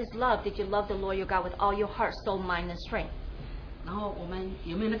 What is love? Did you love the Lord your God with all your heart, soul, mind, and strength? 然后我们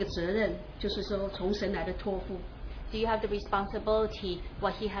有没有那个责任？就是说从神来的托付。 Do you have the responsibility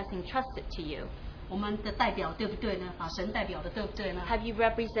what He has entrusted to you? 我们的代表对不对呢？把神代表的对不对呢？ Have you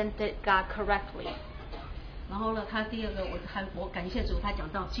represented God correctly? 然后呢，他第二个我感谢主，他讲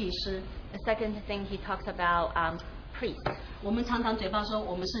到祭司。 The second thing he talks about priests. 我们常常嘴巴说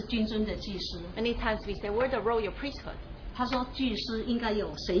我们是君尊的祭司。 Many times we say we're the royal priesthood. 他说祭司应该有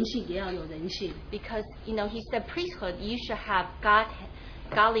神性，也要有人性。 Because he said priesthood, you should have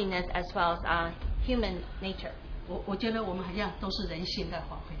godliness as well as human nature. 我觉得我们好像都是人性在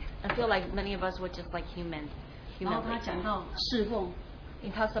发挥。 I feel like many of us were just like human. 然后他讲到侍奉 He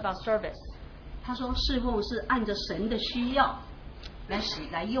talks about service. 他说侍奉是按着神的需要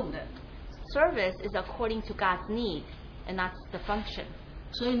来用的。 Service is according to God's need, and that's the function.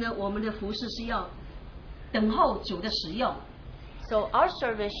 所以呢，我们的服事是要等候主的使用。 So our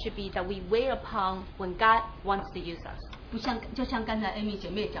service should be that we wait upon when God wants to use us. 就像刚才 Amy 姐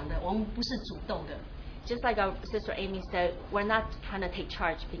妹讲的，我们不是主动的。 Just like our sister Amy said, we're not trying to take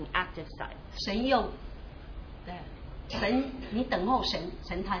charge, being active side. 神用，对，神你等候神，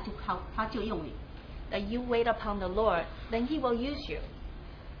神他就用你。 That you wait upon the Lord, then He will use you.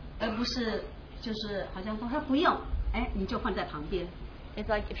 而不是就是好像说他不用，你就放在旁边。 It's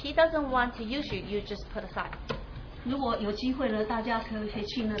like if He doesn't want to use you, you just put aside. 如果有机会呢，大家可以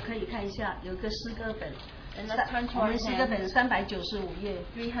去呢，可以看一下有个诗歌本， And let's turn to 我 our 们诗歌 hymn, 本395页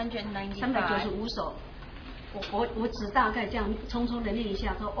395. 首。我只大概这样匆匆的念一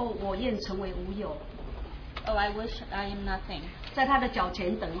下，说我愿成为无有。 Oh, I wish I am nothing. 在他的脚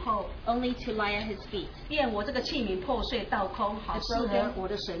前等候， Only to lie at His feet. 愿我这个器皿破碎倒空，好适合我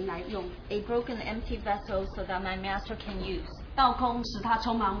的神来用。 A broken, empty vessel, so that my Master can use. 倒空使他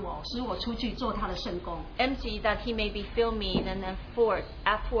充满我，使我出去做他的圣工。 Empty, that He may fill me, and then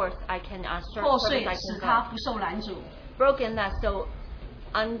at forth I can serve. 破碎 I 使 can 他 go. 不受拦阻。 Broken, that so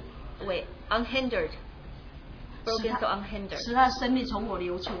unhindered. Broken, so unhindered. 使他的生命从我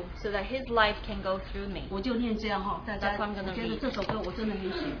流出。 So that His life can go through me. 我就念这样哈，大家 That's what I'm gonna 我觉得 read. 这首歌我真的很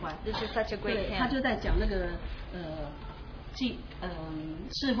喜欢。 This is such a great 对，他 hymn. 就在讲那个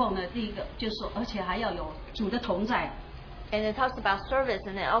侍奉的第一个，就是说，而且还要有主的同在。 And it talks about service,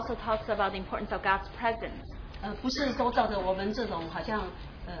 and it also talks about the importance of God's presence. 不是都照着我们这种好像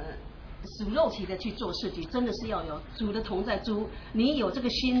属肉体的去做事情，真的是要有主的同在。主，你有这个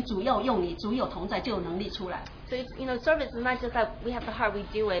心，主要用你，主有同在就有能力出来。 So service is not just that we have the heart, we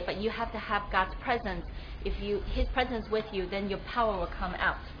do it, but you have to have God's presence. If His presence with you, then your power will come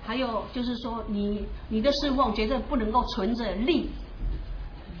out. 还有就是说，你的侍奉绝对不能够存着利，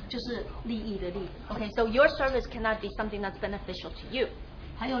就是利益的利。 Okay, so your service cannot be something that's beneficial to you.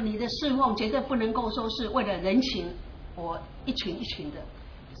 还有你的侍奉绝对不能够说是为了人情，我一群一群的。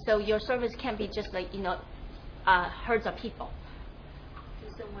 So your service can't be just like herds of people.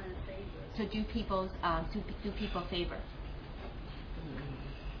 To do people favor.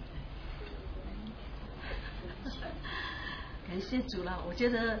 感谢主了，我觉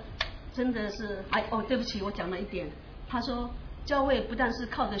得真的是，对不起，我讲了一点。他说，教会不但是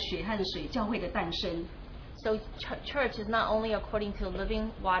靠着血和水，教会的诞生。 So church is not only according to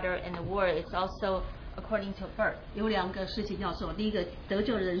living water and the word, it's also according to birth. 有2个事情要做，第一个得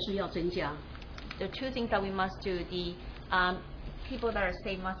救的人数要增加。 There are 2 things that we must do. The people that are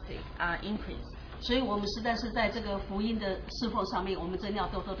saved must increase. 所以我们实在是在这个福音的侍奉上面，我们真的要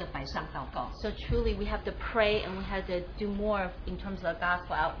多多的摆上祷告。So truly, we have to pray and we have to do more in terms of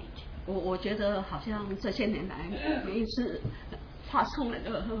gospel outreach. 我觉得好像这些年来，每一次发送那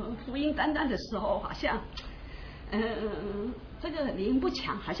个福音单单的时候，好像，这个灵不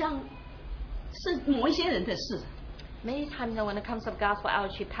强，好像是某一些人的事。Many times now when it comes to gospel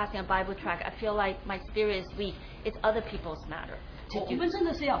outreach, passing a Bible tract, I feel like my spirit is weak. It's other people's matter. 我们真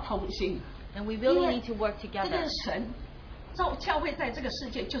的是要同心。And we really need to work 这 together. 个神造教会在这个世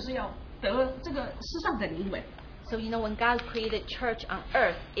界，就是要得这个世上的灵魂。So you know when God created church on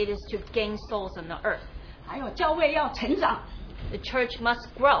earth, it is to gain souls on the earth. 还有教会要成长。The church must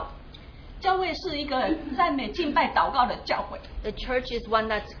grow. 教会是一个赞美、敬拜、祷告的教会。The church is one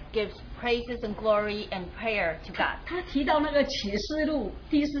that gives praises and glory and prayer to God. 他提到那个启示录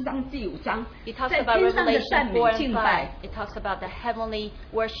第4章第5章， He talks 在 about 天上的赞 Revelation 美 4 and 敬 5. 拜。 It talks about the heavenly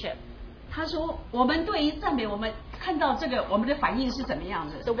worship. 他说，我们对于赞美，我们看到这个，我们的反应是怎么样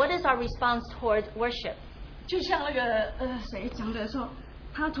的？ So what is our response toward worship? 就像那个谁讲的说，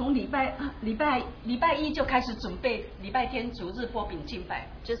他从礼拜一就开始准备礼拜天主日波饼敬拜。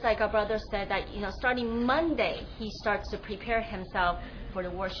 Just like our brother said that, you know, starting Monday, he starts to prepare himself for the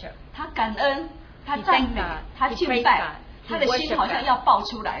worship. 他感恩，他 He 赞 thanks 美 God. 他 He 敬 prays 拜 God. 他 He 的心 worships 好像 God. 要爆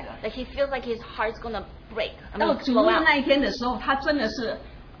出来了。 Like he feels like his heart's gonna break. I 到 mean, 主 flow 日 out. 那一天的时候，他真的是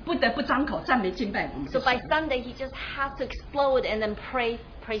不得不张口赞美敬拜我们的 So by 神。 Sunday, he just has to explode and then praise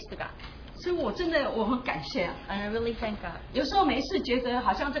to God. 所以我真的我很感谢啊。 And I really thank God. 有时候每一次觉得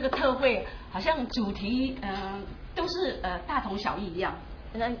好像这个特会，好像主题都是大同小异一样。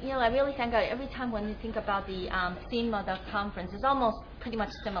 And then, you know, I really thank God. Every time when you think about the theme of the conference, it's almost pretty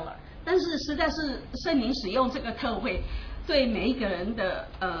much similar. 但是实在是圣灵使用这个特会，对每一个人的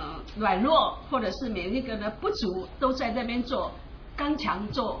软弱或者是每一个人的不足，都在那边做刚强、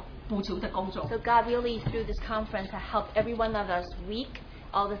做补足的工作。 So God really, through this conference, has helped every one of us weak,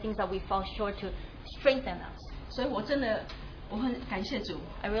 all the things that we fall short to strengthen us. 所以我真的我很感谢主。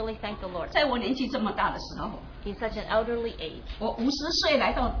 I really thank the Lord. 在我年纪这么大的时候， In such an elderly age, 我50岁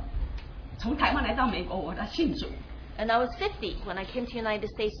从台湾来到美国，我来信主。 and I was 50 when I came to the United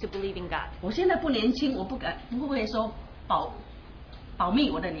States to believe in God. 我现在不年轻，我不会说保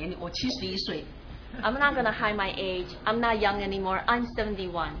密我的年龄，我71岁。 I'm not going to hide my age. I'm not young anymore. I'm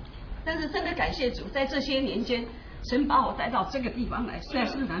 71. 但是真的感谢主，在这些年间，神把我带到这个地方来，实在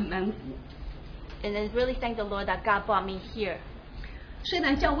是蛮福。 And I really thank the Lord that God brought me here. 虽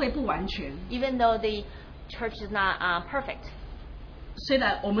然教会不完全， Even though the church is not perfect, 虽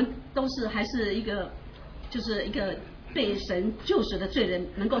然我们还是一个被神救赎的罪人，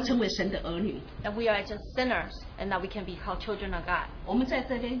能够称为神的儿女。 that we are just sinners and that we can be called children of God. 我们在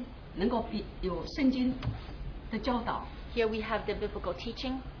这边能够有圣经的教导， Here we have the biblical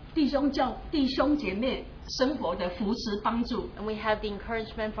teaching, 弟兄姐妹生活的扶持帮助， and we have the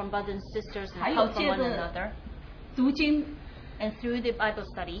encouragement from brothers and sisters 还 and 有 help from 借 one 着 another. 读经 And through the Bible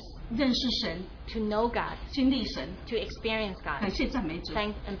studies, 认识神， to know God, 经历神。 to experience 感 God, 谢赞美主。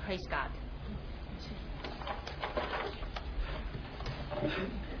 thank and praise God.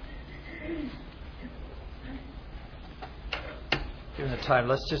 Given the time,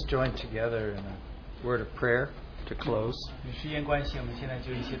 let's just join together in a word of prayer to close. 时间关系，我们现在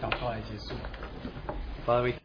就一起祷告来结束。 Father, we